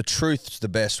the truth's the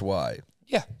best way.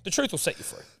 Yeah, the truth will set you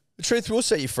free. The truth will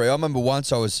set you free. I remember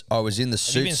once I was in the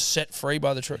Have you been suits. set free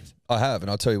by the truth? I have, and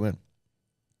I'll tell you when.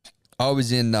 I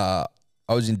was in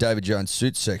David Jones'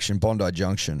 suits section, Bondi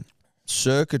Junction,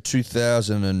 circa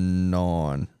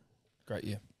 2009. Great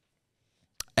year.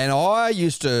 And I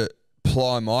used to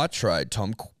ply my trade,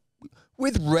 Tom,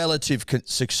 with relative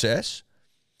success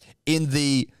in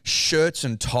the shirts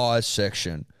and ties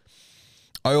section.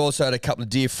 I also had a couple of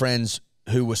dear friends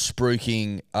who were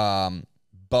spruiking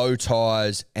bow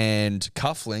ties and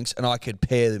cufflinks, and I could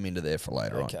pair them into there for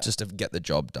later on, just to get the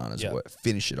job done as it were,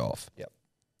 finish it off. Yep.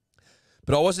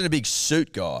 But I wasn't a big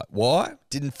suit guy. Why?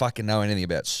 Didn't fucking know anything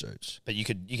about suits. But you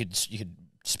could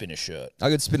spin a shirt. I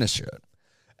could spin a shirt.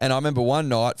 And I remember one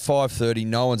night, 5:30,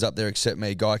 no one's up there except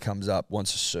me. Guy comes up,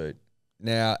 wants a suit.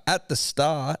 Now, at the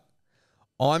start,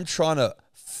 I'm trying to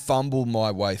fumble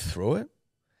my way through it,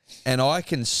 and I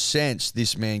can sense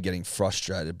this man getting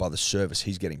frustrated by the service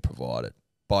he's getting provided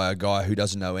by a guy who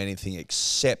doesn't know anything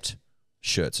except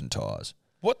shirts and ties.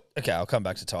 What? Okay, I'll come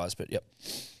back to ties, but yep.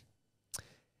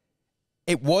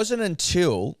 It wasn't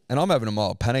until, and I'm having a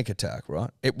mild panic attack,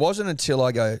 right? It wasn't until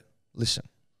I go, listen,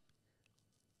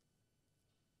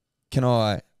 can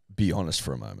I be honest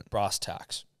for a moment? Brass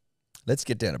tacks. Let's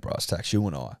get down to brass tacks, you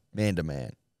and I, man to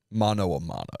man, mano a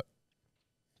mano.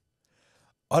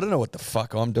 I don't know what the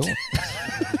fuck I'm doing.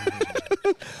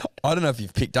 I don't know if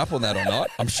you've picked up on that or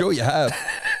not. I'm sure you have.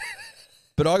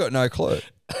 But I got no clue.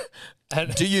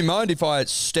 Do you mind if I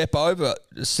step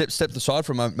aside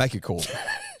for a moment, make a call?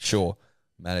 Sure.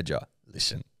 Manager,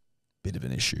 listen, bit of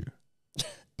an issue.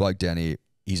 Bloke down here,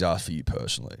 he's asked for you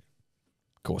personally.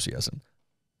 Of course he hasn't.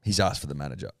 He's asked for the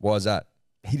manager. Why is that?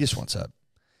 He just wants a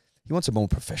more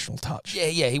professional touch.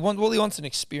 Yeah. He wants an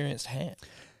experienced hand.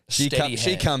 She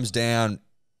comes down.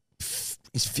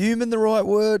 Is fuming the right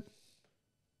word?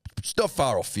 It's not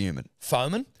far off fuming.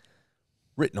 Foaming?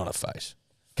 Written on her face.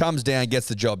 Comes down, gets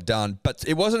the job done. But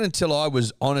it wasn't until I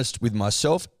was honest with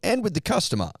myself and with the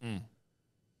customer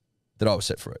that I was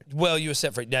set free. Well, you were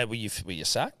set free. No, were you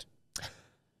sacked?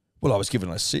 Well, I was given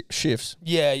less shifts.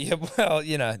 Yeah. Well,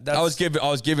 that's... I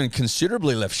was given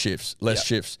considerably less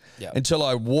shifts until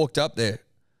I walked up there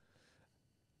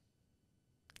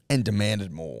and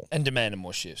demanded more.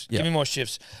 Shifts. Yep. Give me more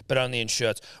shifts, but only in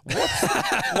shirts.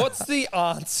 What's the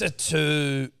answer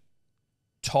to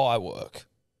tie work?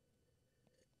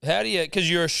 How do you, because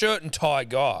you're a shirt and tie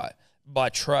guy by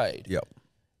trade. Yep.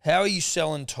 How are you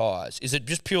selling ties? Is it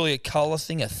just purely a colour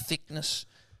thing, a thickness?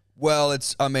 Well,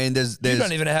 there's You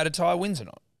don't even know how to tie Windsor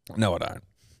knot. No, I don't.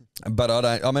 But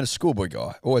I'm a schoolboy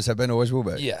guy. Always have been, always will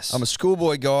be. Yes. I'm a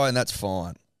schoolboy guy, and that's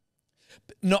fine.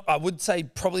 No, I would say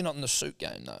probably not in the suit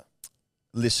game, though.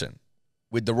 Listen,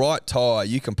 with the right tie,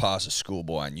 you can pass a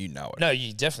schoolboy, and you know it. No,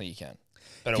 you definitely can.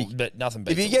 But nothing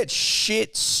beats If you get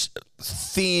shit,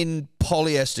 thin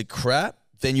polyester crap,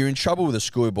 then you're in trouble with a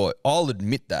schoolboy. I'll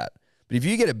admit that. But if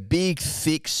you get a big,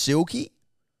 thick, silky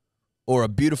or a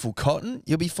beautiful cotton,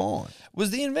 you'll be fine. Was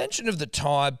the invention of the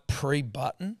tie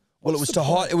pre-button? Well, it was to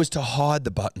hide. It was to hide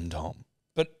the button, Tom.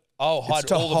 But hide it's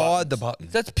to all the hide buttons. the button.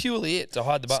 That's purely it, to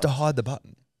hide the button. It's to hide the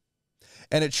button,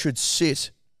 and it should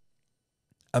sit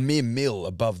a mere mil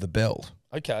above the belt.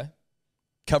 Okay.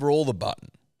 Cover all the button.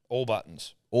 All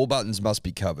buttons. All buttons must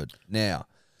be covered. Now,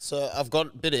 So I've got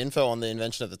a bit of info on the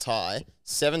invention of the tie.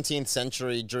 17th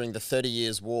century, during the 30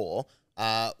 Years' War,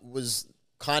 was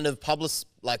kind of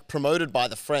promoted by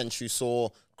the French, who saw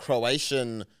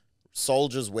Croatian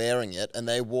soldiers wearing it, and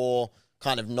they wore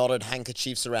kind of knotted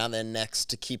handkerchiefs around their necks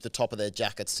to keep the top of their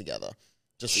jackets together.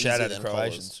 Just Shout easier out to than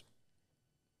Croatians. collars.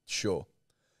 sure,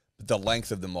 but the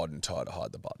length of the modern tie to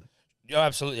hide the button. Yeah,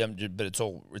 absolutely. But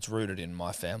it's rooted in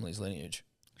my family's lineage.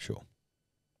 Sure,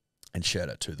 and shout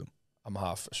out to them. I'm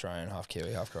half Australian, half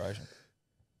Kiwi, half Croatian.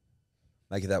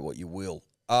 Make of that what you will.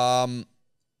 But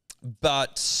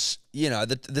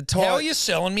the tie. How are you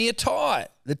selling me a tie?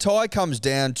 The tie comes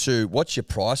down to what's your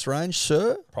price range,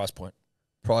 sir? Price point.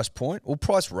 Price point or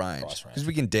price range? Price range. Because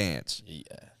we can dance. Yeah.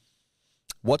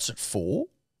 What's it for?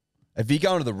 If you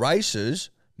go into the races,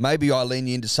 maybe I lean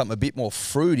you into something a bit more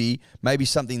fruity, maybe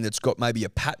something that's got maybe a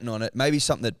pattern on it, maybe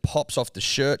something that pops off the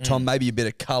shirt, Tom, maybe a bit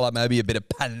of colour, maybe a bit of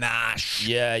panache.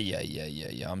 Yeah.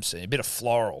 I'm seeing a bit of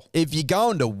floral. If you're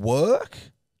going to work,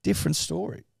 different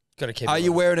story. Got to keep. Are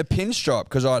you wearing a pinstripe?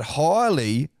 Because I'd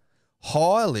highly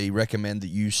recommend that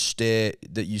you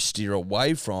steer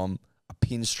away from a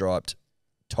pinstriped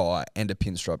tie and a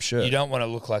pinstripe shirt. You don't want to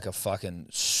look like a fucking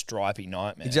stripy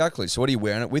nightmare. Exactly. So what are you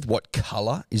wearing it with? What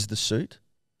colour is the suit?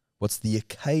 What's the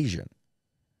occasion?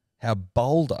 How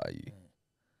bold are you?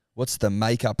 What's the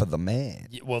makeup of the man?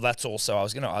 Yeah, well, that's also I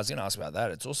was gonna ask about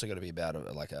that. It's also got to be about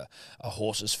a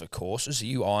horses for courses. Are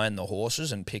you eyeing the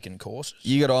horses and picking courses?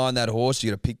 You got to iron that horse.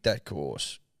 You got to pick that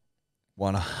course.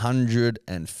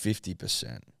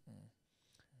 150%.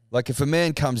 Like if a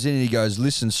man comes in and he goes,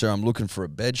 "Listen, sir, I'm looking for a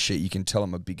bed sheet," you can tell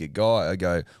him a bigger guy. I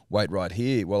go, "Wait right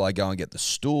here while I go and get the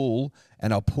stool,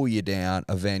 and I'll pull you down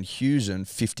a Van Heusen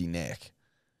 50 neck.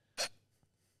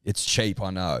 It's cheap,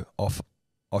 I know. Off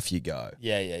you go."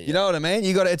 Yeah. You know what I mean?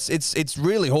 You got it's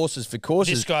really horses for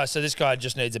courses. This guy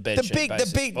just needs a bed sheet.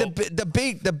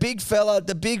 The big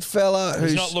fella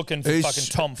who's not looking for fucking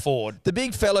Tom Ford. The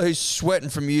big fella who's sweating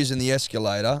from using the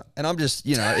escalator, and I'm just,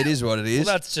 it is what it is.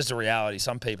 Well, that's just a reality.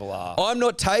 Some people are. I'm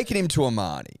not taking him to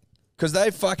Armani because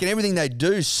they fucking everything they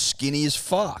do is skinny as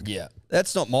fuck. Yeah,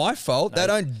 that's not my fault. No. They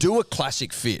don't do a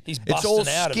classic fit. He's busting it's all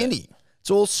out skinny. Of it. It's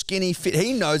all skinny fit.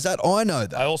 He knows that. I know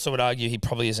that. I also would argue he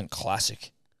probably isn't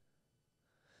classic.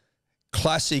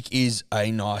 Classic is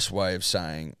a nice way of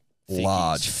saying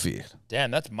large fit. Damn,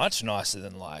 that's much nicer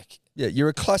than like... Yeah, you're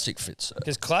a classic fit, sir.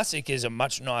 Because classic is a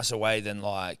much nicer way than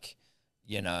like,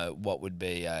 what would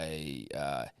be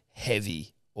a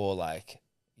heavy or like,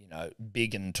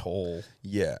 big and tall.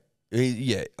 Yeah.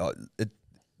 Yeah.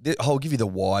 I'll give you the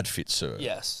wide fit, sir.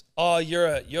 Yes. Oh,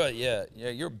 you're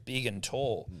big and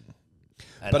tall.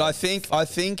 But I think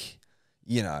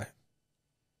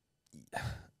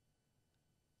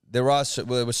there were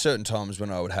certain times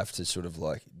when I would have to sort of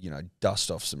like,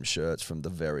 dust off some shirts from the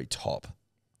very top.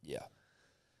 Yeah.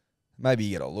 Maybe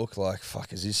you get a look like,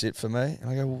 fuck, is this it for me? And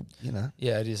I go, well,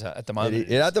 Yeah, it is at the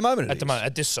moment. At the moment it is.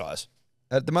 At this size.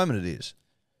 At the moment it is.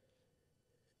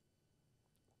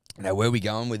 Now, where are we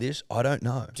going with this? I don't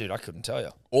know. Dude, I couldn't tell you.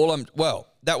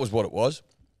 That was what it was.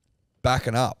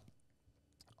 Backing up.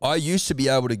 I used to be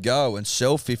able to go and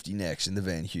sell 50 necks in the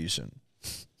Van Heusen.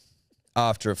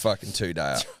 After a fucking 2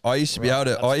 day. I used to be able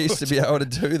to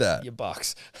do that. Your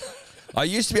bucks. I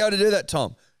used to be able to do that,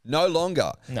 Tom. No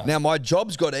longer. No. Now my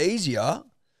jobs got easier,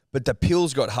 but the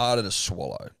pills got harder to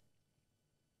swallow.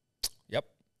 Yep.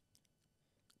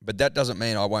 But that doesn't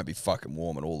mean I won't be fucking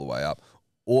warming all the way up.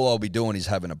 All I'll be doing is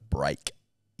having a break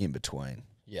in between.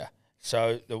 Yeah.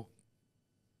 So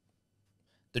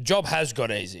the job has got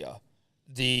easier.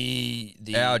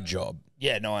 Our job.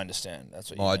 Yeah, no, I understand. That's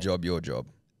what you My mean. job, your job.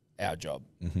 Our job.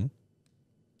 Mm-hmm.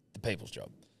 The people's job.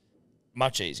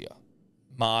 Much easier.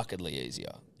 Markedly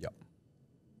easier. Yep.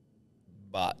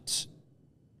 But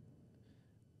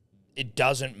it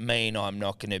doesn't mean I'm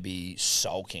not going to be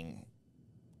sulking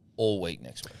all week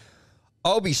next week.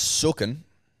 I'll be sooking.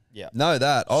 Yeah. Know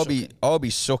that. I'll be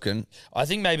sooking. I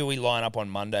think maybe we line up on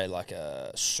Monday like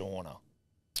a sauna.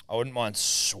 I wouldn't mind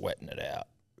sweating it out.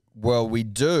 Well, we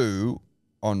do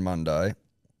on Monday.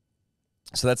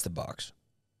 So that's the Bucks.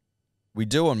 We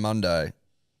do on Monday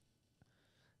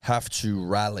have to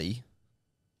rally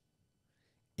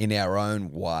in our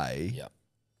own way. Yeah.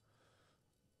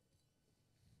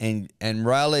 And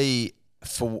rally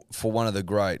for one of the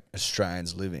great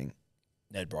Australians living.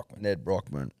 Nedd Brockmann. Nedd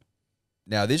Brockmann.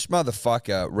 Now, this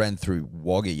motherfucker ran through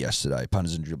Wagga yesterday,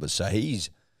 punters and dribblers, so he's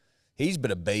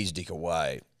been a bee's dick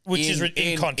away. Which is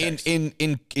in context.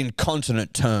 In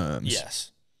continent terms.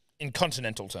 Yes. In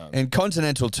continental terms. In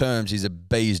continental terms, he's a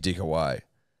bee's dick away.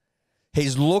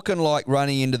 He's looking like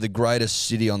running into the greatest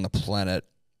city on the planet.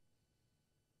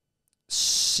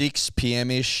 6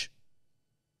 p.m.-ish.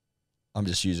 I'm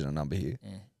just using a number here.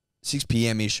 6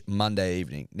 p.m.-ish Monday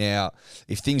evening. Now,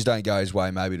 if things don't go his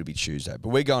way, maybe it'll be Tuesday. But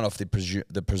we're going off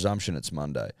the presumption it's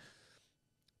Monday.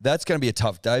 That's going to be a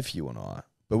tough day for you and I.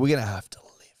 But we're going to have to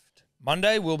lift.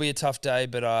 Monday will be a tough day,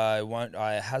 but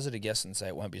I hazard a guess and say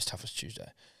it won't be as tough as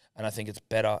Tuesday. And I think it's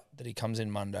better that he comes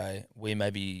in Monday. We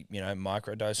maybe,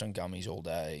 microdose on gummies all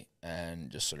day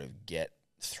and just sort of get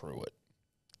through it.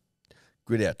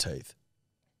 Grit our teeth.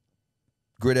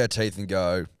 Grit our teeth and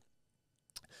go,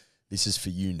 this is for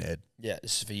you, Nedd. Yeah,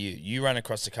 this is for you. You run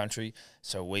across the country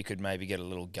so we could maybe get a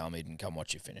little gummied and come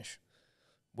watch you finish.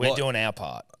 We're doing our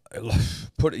part.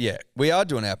 We are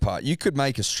doing our part. You could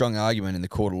make a strong argument in the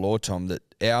court of law, Tom, that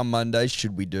our Mondays,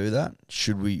 should we do that?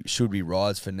 Should we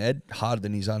rise for Nedd harder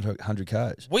than his 100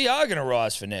 Ks? We are going to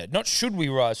rise for Nedd. Not should we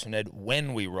rise for Nedd,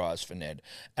 when we rise for Nedd.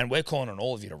 And we're calling on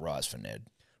all of you to rise for Nedd.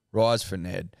 Rise for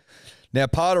Nedd. Now,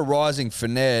 part of rising for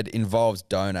Nedd involves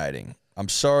donating. I'm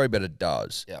sorry, but it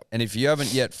does. Yep. And if you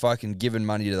haven't yet fucking given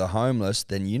money to the homeless,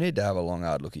 then you need to have a long,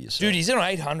 hard look at yourself. Dude, he's in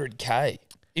 800K.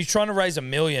 He's trying to raise $1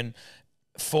 million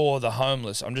for the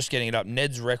homeless. I'm just getting it up.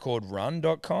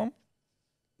 NeddsRecordRun.com.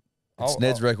 It's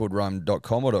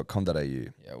NeddsRecordRun.com or .com.au. Yeah,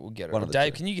 we'll get it.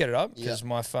 Dave, can you get it up? Because Yeah.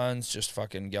 my phone's just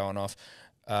fucking going off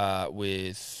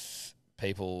with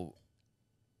people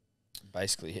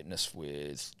basically hitting us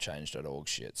with change.org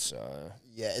shit. So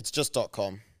Yeah, it's just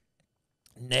 .com.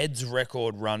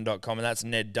 NeddsRecordRun.com, and that's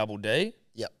Ned double D.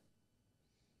 Yep.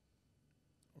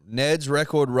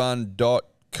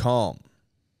 NeddsRecordRun.com.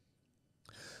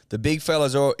 The big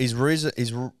fella's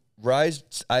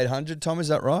raised 800, Tom, is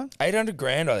that right? 800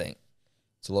 grand, I think.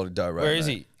 It's a lot of dough, right? Where is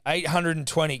he?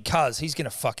 820. Cuz he's gonna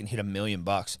fucking hit $1 million.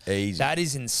 Easy. That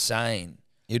is insane.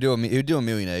 He'll do a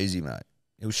million easy, mate.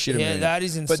 He'll shit a million. Yeah, that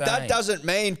is insane. But that doesn't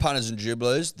mean, punters and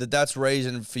dribblers, that's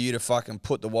reason for you to fucking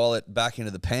put the wallet back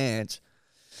into the pants.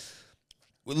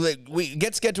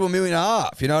 Let's get to $1.5 million.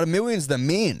 You know what? $1 million's the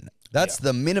min. That's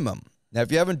the minimum. Now,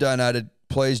 if you haven't donated,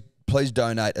 please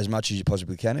donate as much as you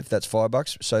possibly can. If that's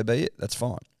 $5, so be it. That's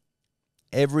fine.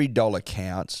 Every dollar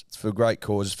counts. It's for great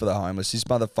causes for the homeless. This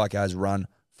motherfucker has run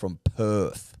from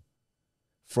Perth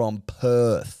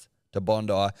to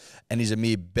Bondi, and he's a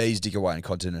mere bee's dick away in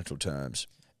continental terms.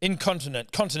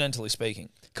 Continentally speaking.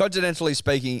 Continentally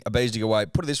speaking, a bee's dick away.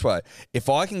 Put it this way: if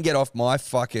I can get off my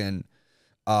fucking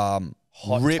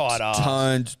ripped,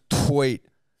 toned, tweet,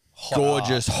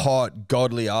 gorgeous, hot,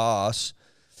 godly ass,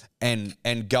 and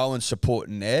go and support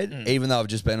Ned, even though I've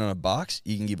just been on $1,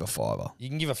 you can give a $5. You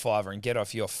can give a $5 and get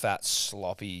off your fat,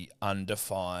 sloppy,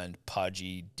 undefined,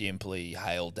 pudgy, dimply,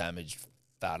 hail damaged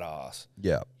fat ass.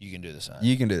 Yeah. You can do the same.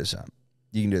 You can do the same.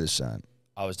 You can do the same.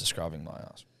 I was describing my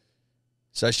ass.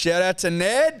 So shout out to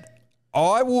Ned.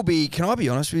 Can I be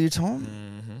honest with you, Tom?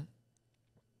 Mm-hmm.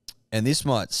 And this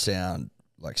might sound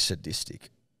like sadistic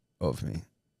of me,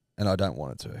 and I don't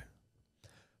want it to.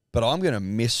 But I'm going to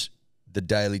miss the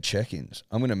daily check-ins.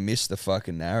 I'm going to miss the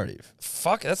fucking narrative.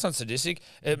 Fuck, that's not sadistic.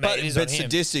 It is but on him.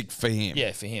 sadistic for him.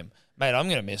 Yeah, for him. Mate, I'm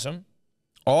going to miss him.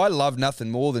 I love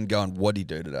nothing more than going, what'd he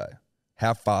do today?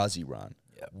 How far's he run?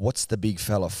 Yep. What's the big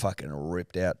fella fucking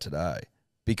ripped out today?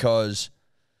 Because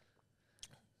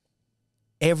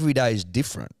every day is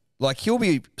different. Like, he'll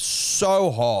be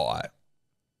so high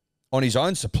on his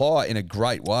own supply in a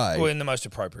great way. Well, in the most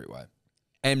appropriate way.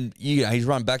 And he's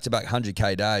run back-to-back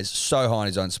 100K days, so high on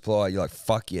his own supply. You're like,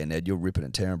 fuck yeah, Ned, you're ripping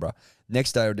and tearing, bro.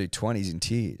 Next day, he'll do 20s in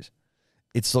tears.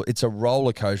 It's a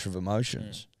roller coaster of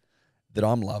emotions that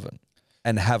I'm loving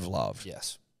and have loved.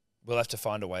 Yes. We'll have to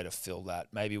find a way to fill that.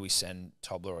 Maybe we send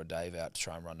Tobler or Dave out to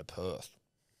try and run to Perth.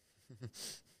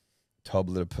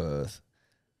 Tobler to Perth.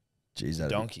 Jeez, that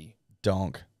Donkey.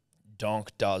 Donk.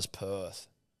 Donk does Perth.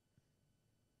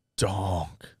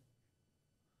 Donk.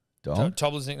 Donk?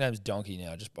 Tobler's nickname's Donkey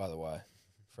now, just by the way,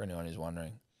 for anyone who's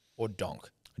wondering. Or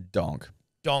Donk. Donk.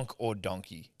 Donk or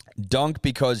Donkey. Donk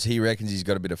because he reckons he's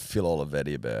got a bit of Phil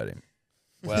Olivetti about him.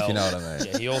 Well, if you know what I mean.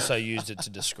 Yeah, he also used it to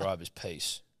describe his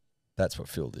piece. That's what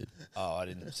Phil did. Oh, I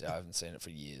haven't seen it for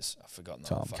years. I've forgotten the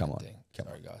Tom, whole fucking come on. thing. Come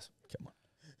Sorry, on. guys. Come on.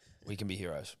 We can be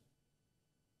heroes.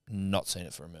 Not seen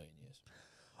it for 1 million years.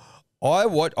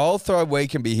 I'll throw We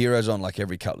Can Be Heroes on like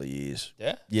every couple of years.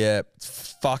 Yeah? Yeah,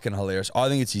 it's fucking hilarious. I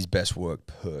think it's his best work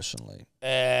personally.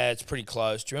 It's pretty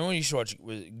close. Do you remember when you used to watch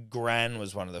Gran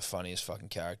was one of the funniest fucking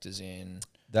characters in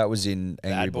That was in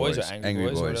Angry Bad Boys Boys. or Angry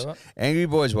Boys or whatever? Angry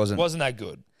Boys wasn't that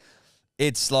good.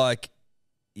 It's like,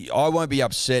 I won't be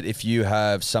upset if you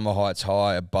have Summer Heights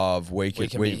High above We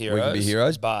Can Be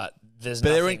Heroes. But there's But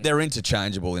nothing. they're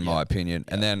interchangeable in my opinion.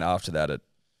 And then after that,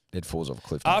 it falls off a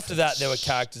cliff. After that, there were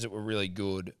characters that were really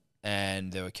good,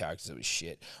 and there were characters that were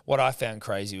shit. What I found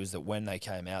crazy was that when they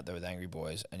came out, they were with Angry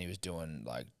Boys, and he was doing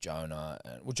like Jonah.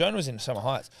 Jonah was in Summer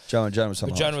Heights. Jonah was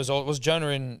Summer Heights. Was Jonah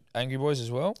in Angry Boys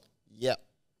as well? Yep,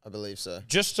 I believe so.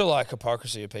 Just to like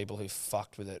hypocrisy of people who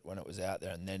fucked with it when it was out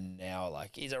there, and then now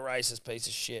like he's a racist piece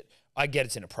of shit. I get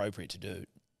it's inappropriate to do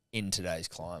in today's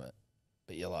climate,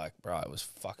 but you're like, bro, it was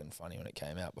fucking funny when it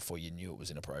came out before you knew it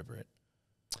was inappropriate.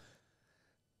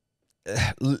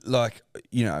 Like,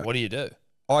 you know, What do you do?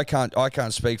 I can't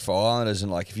speak for Islanders,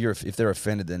 and like if they're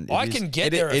offended, then I can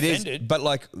get they're offended. But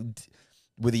like,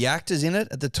 were the actors in it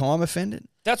at the time offended?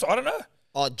 I don't know.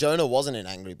 Oh, Jonah wasn't in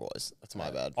Angry Boys. That's my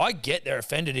bad. I get they're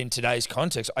offended in today's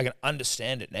context. I can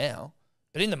understand it now.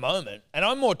 But in the moment, and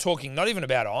I'm more talking not even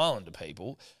about Islander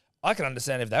people, I can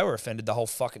understand if they were offended the whole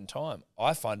fucking time.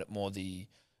 I find it more the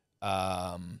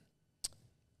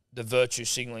virtue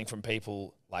signaling from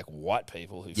people like white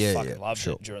people who fucking loved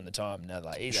it during the time. Now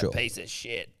they're like, he's a piece of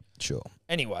shit. Sure.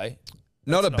 Anyway.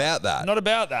 Not about that. Not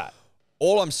about that.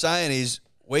 All I'm saying is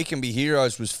We Can Be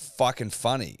Heroes was fucking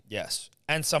funny. Yes.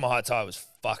 And Summer Heights High was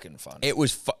fucking funny. It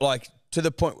was like to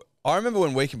the point. I remember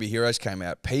when We Can Be Heroes came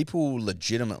out, people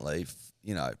legitimately,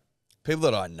 you know, people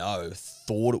that I know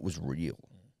thought it was real,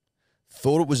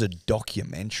 thought it was a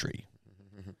documentary.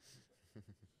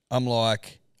 I'm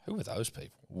like, who were those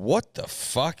people? What the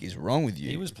fuck is wrong with you?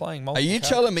 He was playing Are multiple you characters.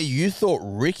 telling me you thought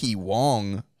Ricky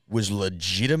Wong was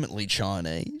legitimately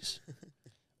Chinese?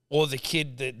 Or the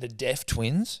kid, the deaf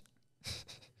twins?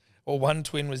 Or one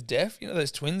twin was deaf? You know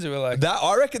those twins who were like... That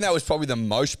I reckon that was probably the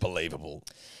most believable.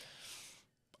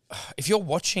 If you're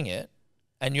watching it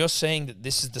and you're seeing that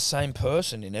this is the same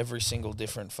person in every single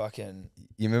different fucking...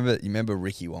 You remember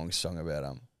Ricky Wong's song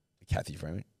about Kathy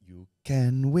Freeman? You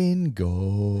can win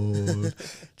gold.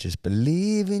 Just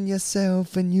believe in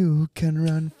yourself and you can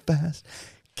run fast.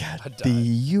 Kathy,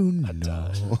 you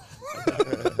know.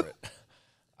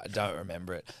 I don't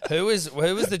remember it. Who was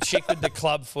the chick with the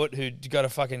club foot who got a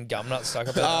fucking gum nut stuck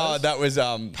up her Oh, nose? that was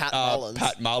Pat Mullins.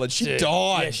 Pat Mullins. She Dude,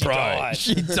 died, yeah, she bro. died.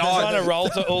 She died. Trying to roll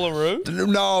to Uluru?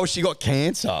 No, she got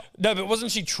cancer. No, but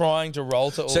wasn't she trying to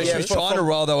roll to Uluru? So she was trying to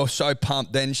roll. They were so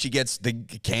pumped. Then she gets the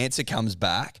cancer comes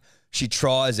back. She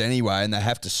tries anyway, and they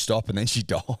have to stop, and then she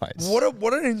dies.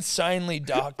 What an insanely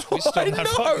dark twist I on that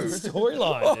know. fucking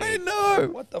storyline. I dude. know.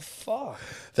 What the fuck?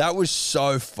 That was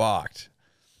so fucked.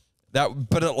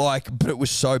 But it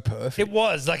was so perfect. It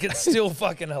was like it's still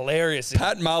fucking hilarious.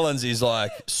 Pat Mullins is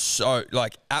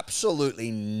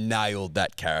absolutely nailed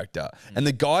that character. And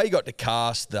the guy he got to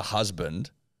cast the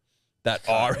husband, that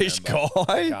Irish guy,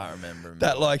 I can't remember him.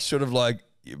 that sort of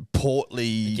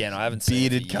portly, Again, I haven't seen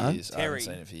bearded it for cunt. years. I haven't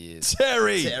seen it for years.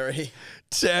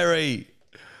 Terry.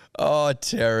 Oh,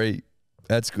 Terry.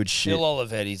 That's good shit. Phil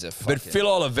Olivetti's a fucking But Phil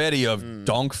Olivetti of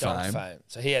Donk dog fame. fame.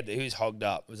 So he was hogged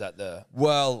up. Was that the...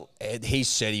 Well, he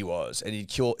said he was, and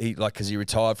because he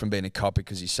retired from being a cop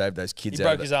because he saved those kids. He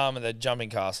broke his arm at the jumping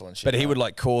castle and shit. But he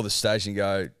would call the station and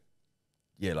go,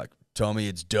 "Yeah, Tommy,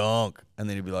 it's Donk," and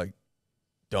then he'd be like,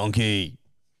 "Donkey,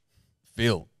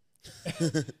 Phil."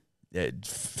 Yeah,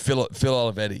 Phil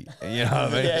Olivetti. You know what I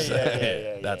mean?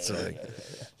 Yeah, That's the thing.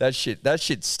 That shit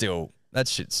still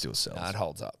sells. No, it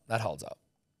holds up. That holds up.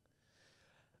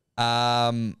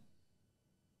 What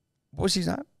was his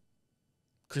name?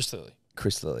 Chris Lilly.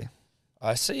 Chris Lilly.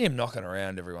 I see him knocking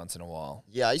around every once in a while.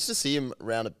 Yeah, I used to see him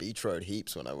around at Beach Road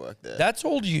heaps when I worked there. That's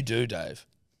all you do, Dave.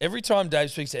 Every time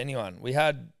Dave speaks to anyone, we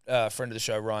had a friend of the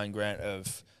show, Ryan Grant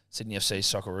of Sydney FC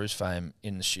Socceroos fame,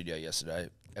 in the studio yesterday.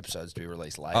 Episodes to be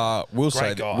released later. We'll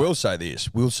Great say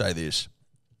guy. this.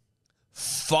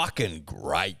 Fucking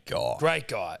great guy. Great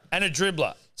guy. And a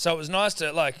dribbler. So it was nice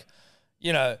to,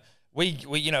 we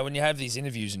when you have these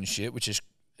interviews and shit, which is,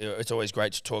 it's always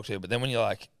great to talk to, but then when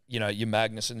you're your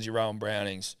Magnusons, your Rowan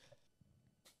Brownings,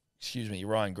 your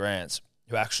Ryan Grants,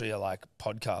 who actually are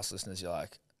podcast listeners, you're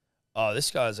like, oh,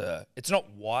 this guy's it's not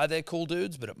why they're cool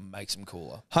dudes, but it makes them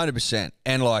cooler. 100%.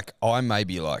 And I may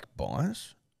be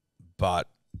biased, but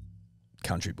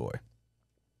country boy.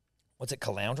 What's it,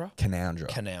 Caloundra?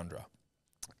 Canoundra.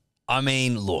 I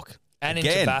mean, look. And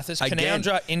into Bathurst.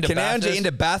 Canoundra into Bathurst. Canoundra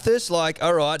into Bathurst,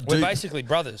 all right, We're dude. basically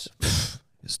brothers.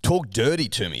 Talk dirty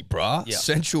to me, bruh. Yeah.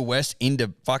 Central West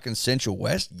into fucking Central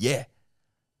West? Yeah.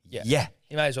 Yeah.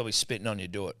 You may as well be spitting on you,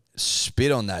 do it.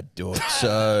 Spit on that, do it.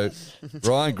 So,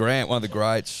 Ryan Grant, one of the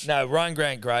greats. No, Ryan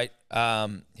Grant, great.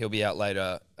 He'll be out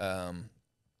later on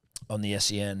the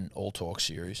SEN All Talk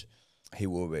series. He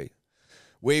will be.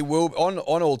 We will, on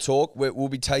All Talk, we'll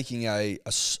be taking a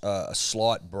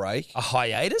slight break. A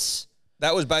hiatus?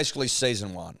 That was basically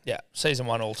season 1. Yeah, season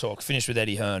 1 All Talk. Finished with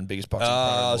Eddie Hearn, biggest boxing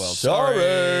player in the world.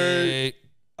 Sorry.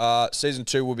 Season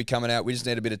 2 will be coming out. We just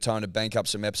need a bit of time to bank up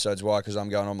some episodes. Why? Because I'm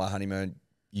going on my honeymoon.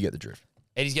 You get the drift.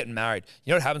 Eddie's getting married.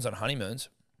 You know what happens on honeymoons?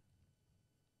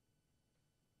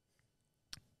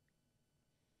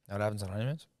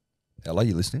 Hello,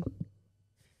 you listening?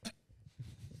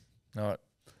 Know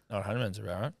what honeymoons are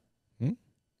about, right?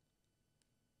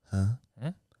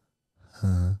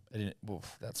 Eddie,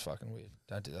 oof, that's fucking weird.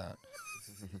 Don't do that.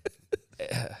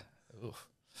 Oof.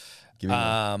 Give me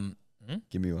one.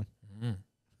 Give me one.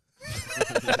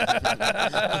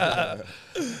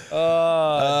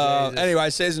 Anyway,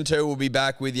 season 2 will be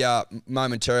back with you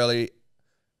momentarily.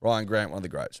 Ryan Grant, one of the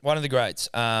greats. One of the greats.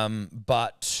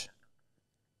 But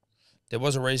there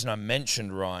was a reason I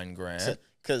mentioned Ryan Grant.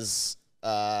 Because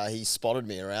he spotted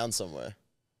me around somewhere.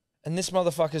 And this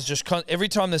motherfucker's just every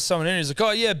time there's someone in, he's like, "Oh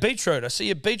yeah, Beach Road. I see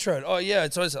you, Beach Road. Oh yeah."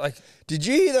 It's always like, did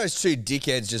you hear those two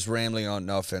dickheads just rambling on?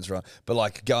 No offense, right?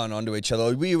 But going on to each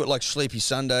other. We were like Sleepy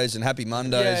Sundays and Happy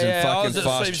Mondays and I fucking was at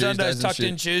Fast Sleepy Tuesdays Sundays, and tucked shit.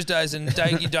 in Tuesdays and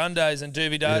Danky Dundays and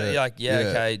Doobie Doo. You're like,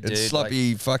 okay, dude. And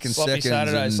sloppy fucking sloppy seconds.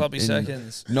 Saturdays, and, sloppy and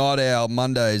seconds. Night Owl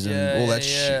Mondays and all that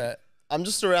shit. I'm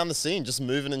just around the scene, just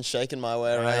moving and shaking my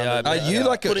way around. Are you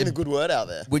putting the good word out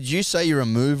there? Would you say you're a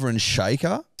mover and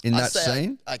shaker in that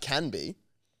scene? I can be.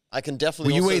 I can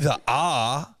definitely. Well, you also either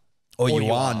are or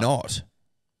you are not.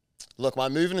 Look, my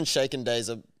moving and shaking days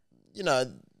are,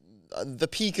 the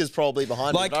peak is probably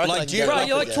behind me. Like- but I reckon like, I can do you- get it Bro, up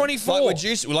you're like again.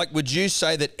 24. Would you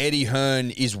say that Eddie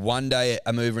Hearn is one day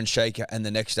a mover and shaker and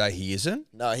the next day he isn't?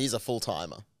 No, he's a full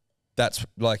timer. That's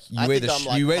like I you think either I'm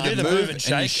like you kind either of move move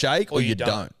and and you shake or you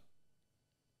don't.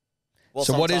 Well,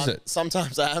 So what is sometimes- it?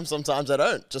 Sometimes I am, sometimes I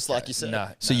don't. Just like you said. No.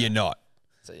 So you're not.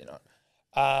 So you're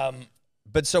not.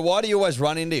 But so why do you always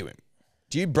run into him?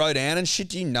 Do you bro down and shit?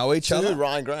 Do you know each To other?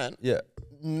 Ryan Grant. Yeah.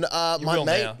 My will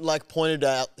mate now. like pointed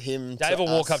out him. Dave to will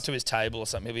walk us. up to his table or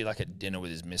something. He'll be like at dinner with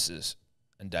his missus,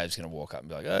 and Dave's gonna walk up and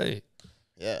be like, "Hey."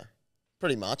 Yeah,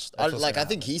 pretty much. That's what's I gonna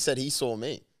think he said he saw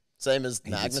me. Same as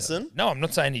Magnuson. No, I'm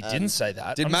not saying he didn't say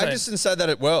that. Did I'm saying- Magnuson say that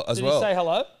as well? Did he say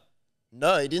hello?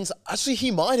 No, he didn't. Actually,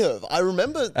 he might have. I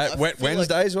remember. I At feel like-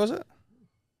 Wednesdays, was it?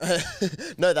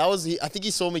 No, that was. I think he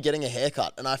saw me getting a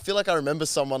haircut, and I feel like I remember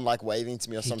someone like waving to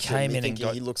me or something, came me in and thinking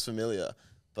got- he looks familiar.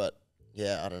 But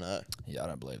yeah, I don't know. Yeah, I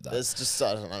don't believe that. There's just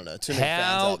I don't know too many fans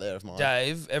How, out there of mine.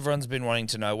 Dave? Everyone's been wanting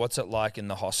to know what's it like in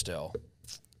the hostel.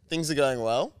 Things are going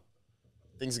well.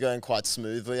 Things are going quite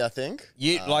smoothly, I think.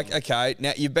 You like okay?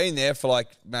 Now you've been there for like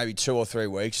maybe 2 or 3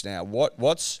 weeks now.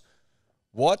 What's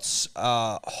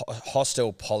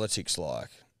hostel politics like?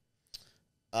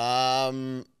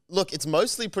 Look, it's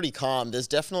mostly pretty calm. There's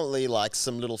definitely like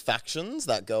some little factions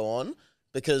that go on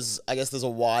because I guess there's a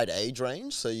wide age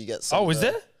range, so you get some. Oh, of is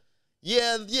the- there?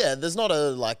 Yeah. There's not a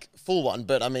like full one,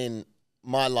 but I mean,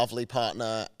 my lovely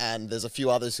partner and there's a few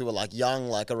others who are like young,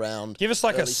 like around. Give us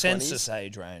like a early 20s. census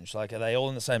age range. Like, are they all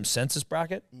in the same census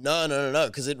bracket? No,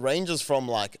 because it ranges from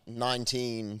like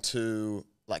 19 to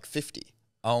like 50.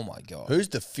 Oh my god. Who's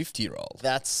the 50-year-old?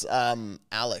 That's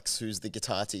Alex, who's the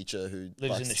guitar teacher who Lives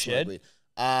likes in the to smoke shed? weed.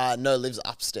 No, lives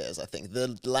upstairs. I think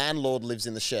the landlord lives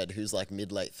in the shed, who's like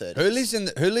mid-late 30s. Who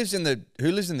lives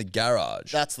in the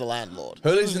garage? That's the landlord.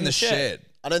 Who lives in the shed?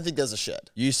 I don't think there's a shed.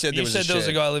 You said there You was said a there was a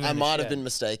shed. guy living I in the might have shed. been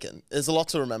mistaken. There's a lot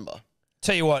to remember.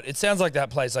 Tell you what, it sounds like that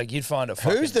place, like you'd find a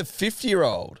fucking... Who's the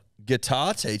 50-year-old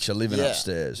guitar teacher living Yeah.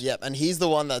 upstairs? Yep, and he's the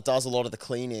one that does a lot of the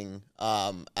cleaning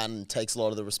and takes a lot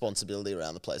of the responsibility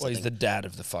around the place. Well, I he's think. the dad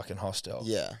of the fucking hostel.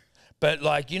 Yeah. But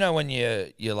like, you know when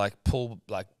you like pull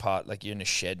like part, like you're in a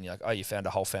shed and you're like, oh, you found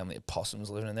a whole family of possums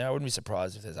living in there. I wouldn't be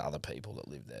surprised if there's other people that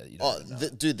live there. You Oh, don't know.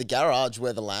 dude, the garage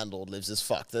where the landlord lives is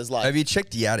fucked. There's like, Have you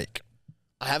checked the attic?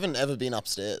 I haven't ever been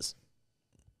upstairs.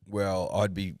 Well,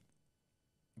 I'd be.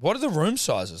 What are the room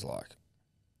sizes like?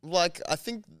 Like, I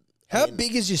think. How I mean,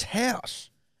 big is this house?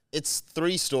 It's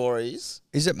 3 stories.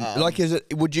 Is it like? Is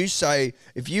it? Would you say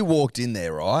if you walked in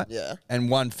there, right? Yeah. And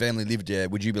one family lived there,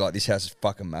 would you be like, this house is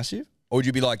fucking massive, or would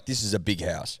you be like, this is a big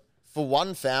house? For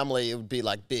one family, it would be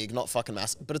like big, not fucking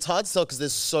massive. But it's hard to tell because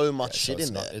there's so much so shit it's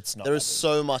in not- there. it's not There that is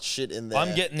so much shit in there.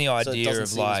 I'm getting the so it idea doesn't of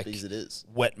seem as like big as it is.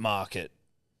 wet market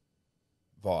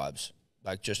vibes.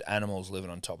 Like just animals living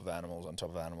on top of animals, on top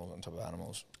of animals, on top of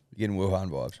animals. You're getting Wuhan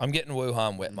vibes. I'm getting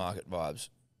Wuhan wet market vibes.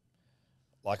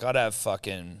 Like I'd have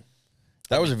fucking,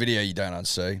 That was a video you don't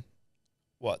unsee.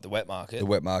 what, the wet market? The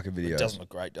wet market video. It doesn't look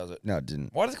great, does it? No, it didn't.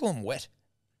 Why do they call them wet?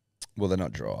 Well, they're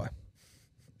not dry.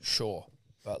 Sure.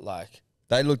 But like,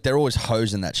 They're always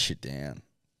hosing that shit down.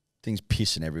 Things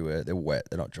pissing everywhere. They're wet.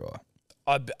 They're not dry.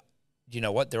 you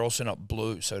know what? They're also not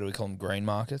blue. So do we call them green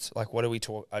markets? Like, what do we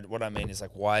talk? What I mean is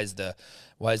like, why is the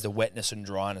wetness and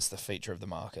dryness the feature of the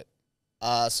market?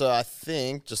 So I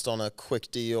think, just on a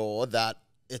quick deal, that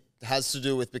it has to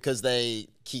do with because they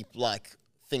keep like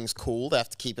things cool, they have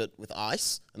to keep it with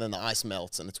ice, and then the ice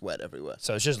melts and it's wet everywhere.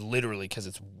 So it's just literally because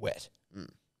it's wet.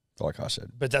 Like I said.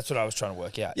 But that's what I was trying to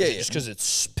work out. Yeah, Is it yeah. just because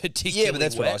it's particularly Yeah, but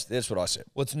that's wet. that's what I said.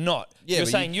 Well, it's not. Yeah, you're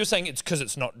but saying it's because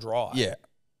it's not dry. Yeah.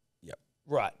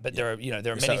 Right, but there are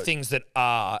there are So- many things that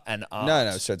are and aren't.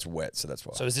 No, so it's wet, so that's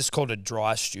why. So is this called a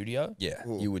dry studio? yeah,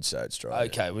 you would say it's dry.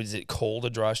 Okay, well, is it called a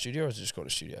dry studio or is it just called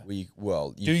a studio?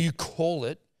 Do you call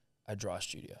it a dry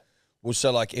studio? Well,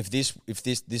 so like if this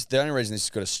the only reason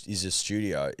this is a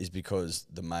studio is because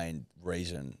the main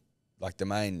reason, like the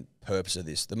main purpose of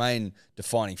this, the main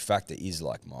defining factor is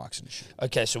like mics and shit.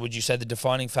 Okay, so would you say the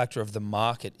defining factor of the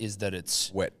market is that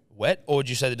it's Wet. wet, or would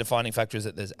you say the defining factor is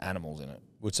that there's animals in it?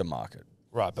 Well, it's a market.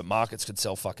 Right, but markets could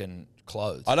sell fucking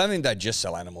clothes. I don't think they just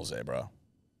sell animals there, bro.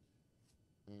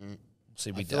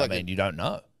 See, feel like you don't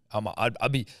know.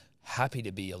 I'd be happy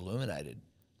to be illuminated,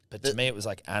 but to me it was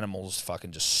like animals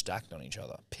fucking just stacked on each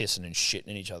other, pissing and shitting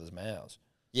in each other's mouths.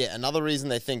 Yeah, another reason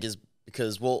they think is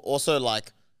because, well, also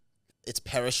like it's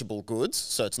perishable goods,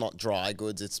 so it's not dry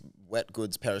goods, it's wet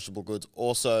goods, perishable goods.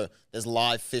 Also, there's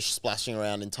live fish splashing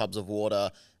around in tubs of water,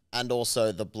 and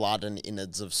also the blood and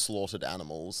innards of slaughtered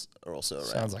animals are also around.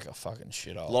 Sounds like a fucking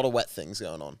shithole. A lot of wet things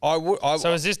going on.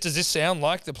 So does this sound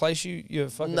like the place you're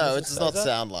fucking? No, it visiting? does not Is that-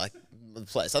 sound like the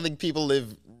place. I think people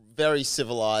live very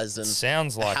civilized and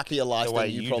Sounds like happier life the way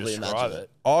than you you probably describe imagine.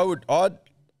 it.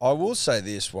 I will say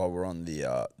this while we're on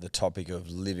the topic of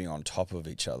living on top of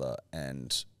each other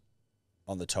and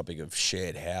on the topic of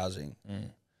shared housing.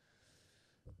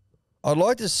 I'd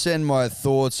like to send my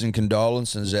thoughts and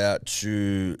condolences out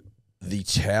to the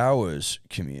Towers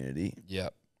community.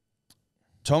 Yep.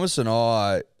 Thomas and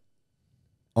I,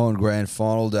 on grand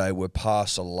final day, were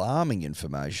passed alarming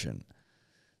information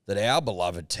that our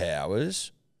beloved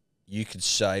Towers, you could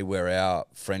say where our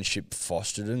friendship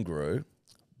fostered and grew,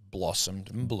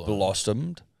 Blossomed and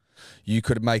blossomed. You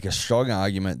could make a strong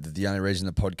argument that the only reason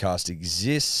the podcast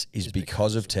exists is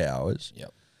because of Towers.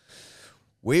 Yep.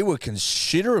 We were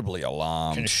considerably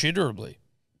alarmed. Considerably.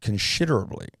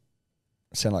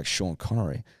 I sound like Sean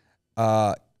Connery.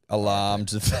 Alarmed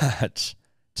that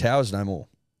Towers no more.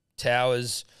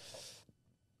 Towers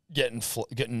getting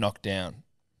knocked down.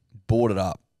 Boarded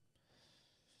up.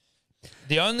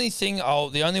 The only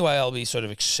way I'll be sort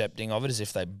of accepting of it is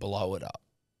if they blow it up,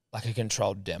 like a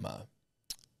controlled demo.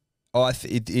 Oh,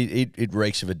 it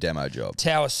reeks of a demo job.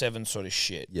 Tower 7 sort of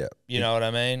shit. Yeah. You know what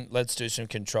I mean? Let's do some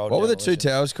controlled. What were the two demolition.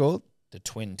 towers called? The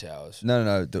Twin Towers.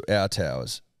 No, our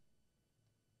towers.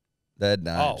 They had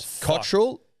names. Oh, fuck.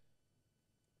 Cottrell?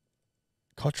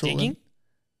 Digging?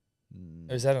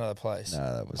 Or is that another place?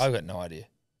 No, that was... I've got no idea.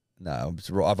 No,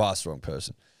 I've asked the wrong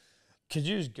person. Could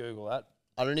you just Google that?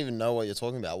 I don't even know what you're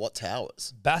talking about. What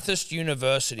towers? Bathurst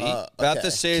University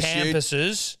Bathurst CSU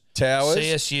campuses, Towers,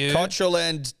 CSU. Cottrell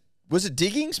and... Was it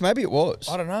Diggings? Maybe it was.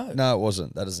 I don't know. No, it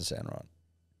wasn't. That doesn't sound right.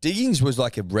 Diggings was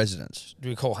like a residence Do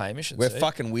we call Hamish and where see?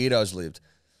 fucking weirdos lived.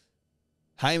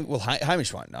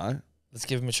 Hamish won't know. Let's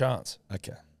give him a chance.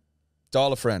 Okay.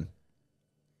 Dial a friend.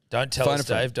 Don't tell Phone us, a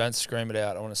friend. Dave. Don't scream it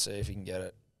out. I want to see if he can get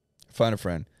it. Phone a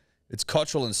friend. It's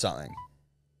Cottrell and something.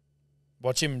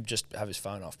 Watch him just have his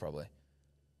phone off, probably.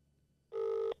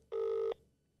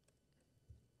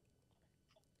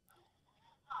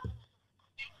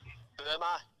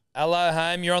 Burma. Hello,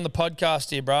 Haim. You're on the podcast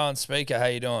here, bro, on speaker. How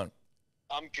you doing?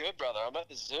 I'm good, brother. I'm at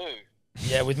the zoo.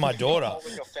 Yeah, with my daughter.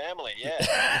 With your family,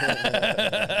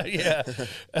 yeah.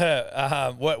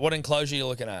 Yeah. What enclosure are you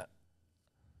looking at?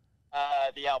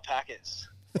 The alpacas.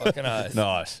 Fucking oath.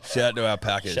 Nice. Shout out to our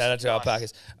Packers. Shout out to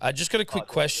alpacas. I just got a quick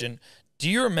question. Do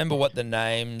you remember what the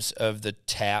names of the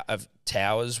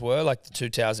towers were, like the two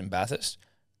towers in Bathurst?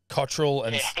 Cottrell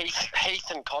and... Yeah, Heath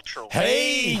and Cottrell.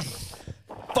 Hey!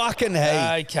 Fucking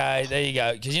hey. Okay, there you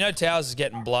go. Because you know Towers is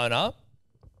getting blown up?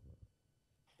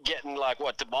 Getting, like,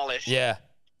 what, demolished? Yeah.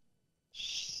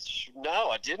 No,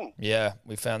 I didn't. Yeah,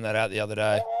 we found that out the other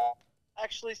day.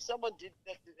 Actually, someone did.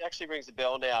 That actually rings a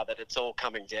bell now that it's all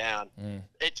coming down.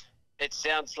 It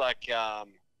sounds like a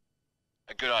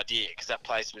good idea because that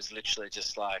place was literally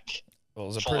just like Well, it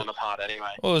was a falling apart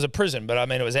anyway. Well, it was a prison, but I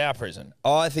mean, it was our prison.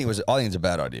 I think it's a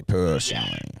bad idea,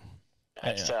 personally.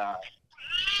 It's,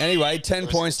 Anyway, 10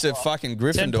 points to fucking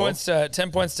Gryffindor.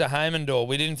 10 points to Haymondor.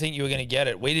 We didn't think you were going to get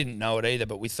it. We didn't know it either,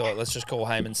 but we thought, let's just call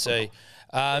Haym and see.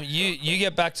 You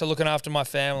get back to looking after my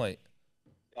family.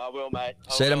 I will, mate.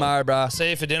 See you tomorrow, bro. See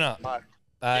you for dinner. Bye.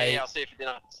 Bye. Yeah, I'll see you for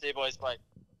dinner. See you, boys. Bye.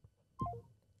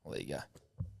 Well, there you go.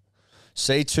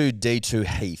 C2D2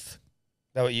 Heath.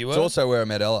 That what you were? It's also where I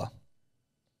met Ella.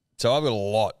 So I've got a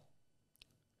lot.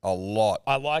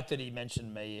 I like that he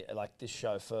mentioned me like this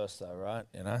show first, though, right?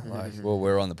 You know, like Well,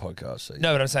 we're on the podcast. So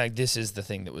no, but I'm saying this is the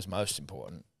thing that was most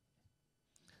important.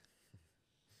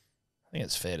 I think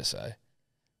it's fair to say.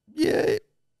 Yeah.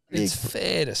 It's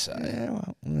fair to say. Yeah,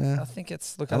 well, yeah. I think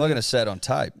it's look. I'm not going to say it on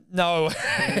tape. No.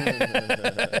 I'm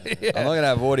not going to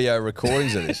have audio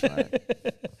recordings of this, mate.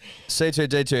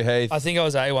 C2D2 Heath. I think I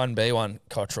was A1, B1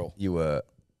 Cottrell. You were.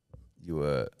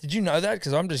 Did you know that?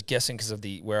 Because I'm just guessing because of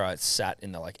where I sat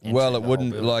in the like. entry Well, of it the whole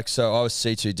wouldn't building. like so. I was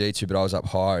C2D2, but I was up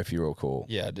higher, if you recall.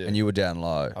 Yeah, I do. And you were down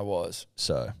low. I was.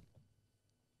 So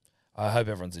I hope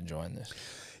everyone's enjoying this.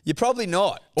 you're probably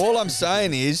not. All I'm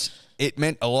saying is it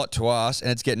meant a lot to us, and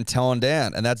it's getting torn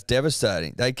down, and that's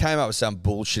devastating. They came up with some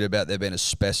bullshit about there being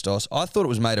asbestos. I thought it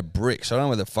was made of bricks. I don't know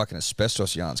where the fucking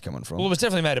asbestos yarn's coming from. Well, it was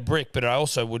definitely made of brick, but I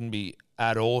also wouldn't be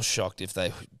at all shocked if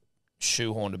they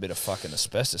shoehorned a bit of fucking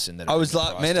asbestos in there. I was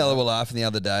like, me and Ella were laughing the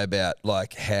other day about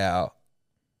like how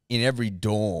in every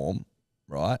dorm,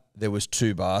 right, there was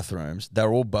 2 bathrooms. They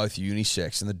were all both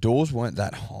unisex, and the doors weren't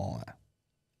that high.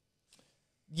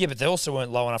 Yeah, but they also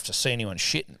weren't low enough to see anyone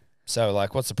shitting. So,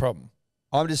 like, what's the problem?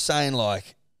 I'm just saying,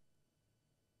 like,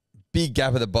 big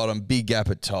gap at the bottom, big gap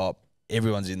at top.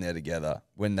 Everyone's in there together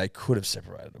when they could have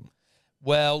separated them.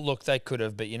 Well, look, they could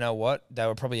have, but you know what? They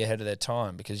were probably ahead of their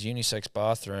time because unisex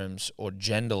bathrooms or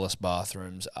genderless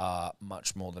bathrooms are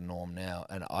much more the norm now,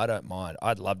 and I don't mind.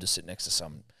 I'd love to sit next to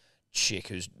some chick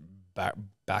who's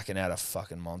backing out a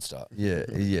fucking monster. Yeah,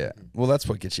 yeah. Well, that's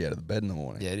what gets you out of the bed in the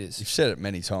morning. Yeah, it is. You've said it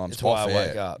many times. It's why I off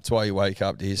wake air. up. It's why you wake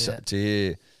up to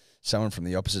hear someone from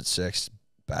the opposite sex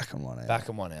backing one out.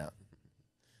 Backing one out.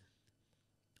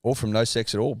 Or from no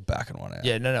sex at all, backing one out.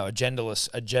 Yeah, no, a genderless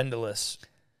A genderless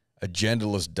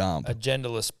dump. a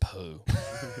genderless poo.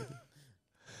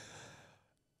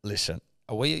 Listen,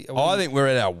 Are we? I think we're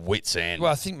at our wits' end.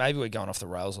 Well, I think maybe we're going off the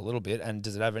rails a little bit. And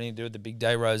does it have anything to do with the big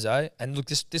day rosé? And look,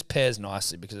 this pairs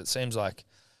nicely because it seems like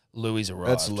Louis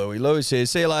arrived. That's Louis. Louis here.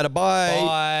 See you later. Bye.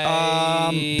 Bye.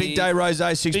 Big day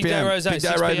rosé, 6 Big p.m. day rosé, Big day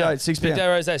 6 rosé, p.m. 6 Big p.m. day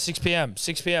rosé, 6 p.m.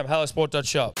 6 p.m.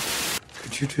 hellosport.shop.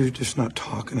 Could you two just not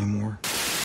talk anymore?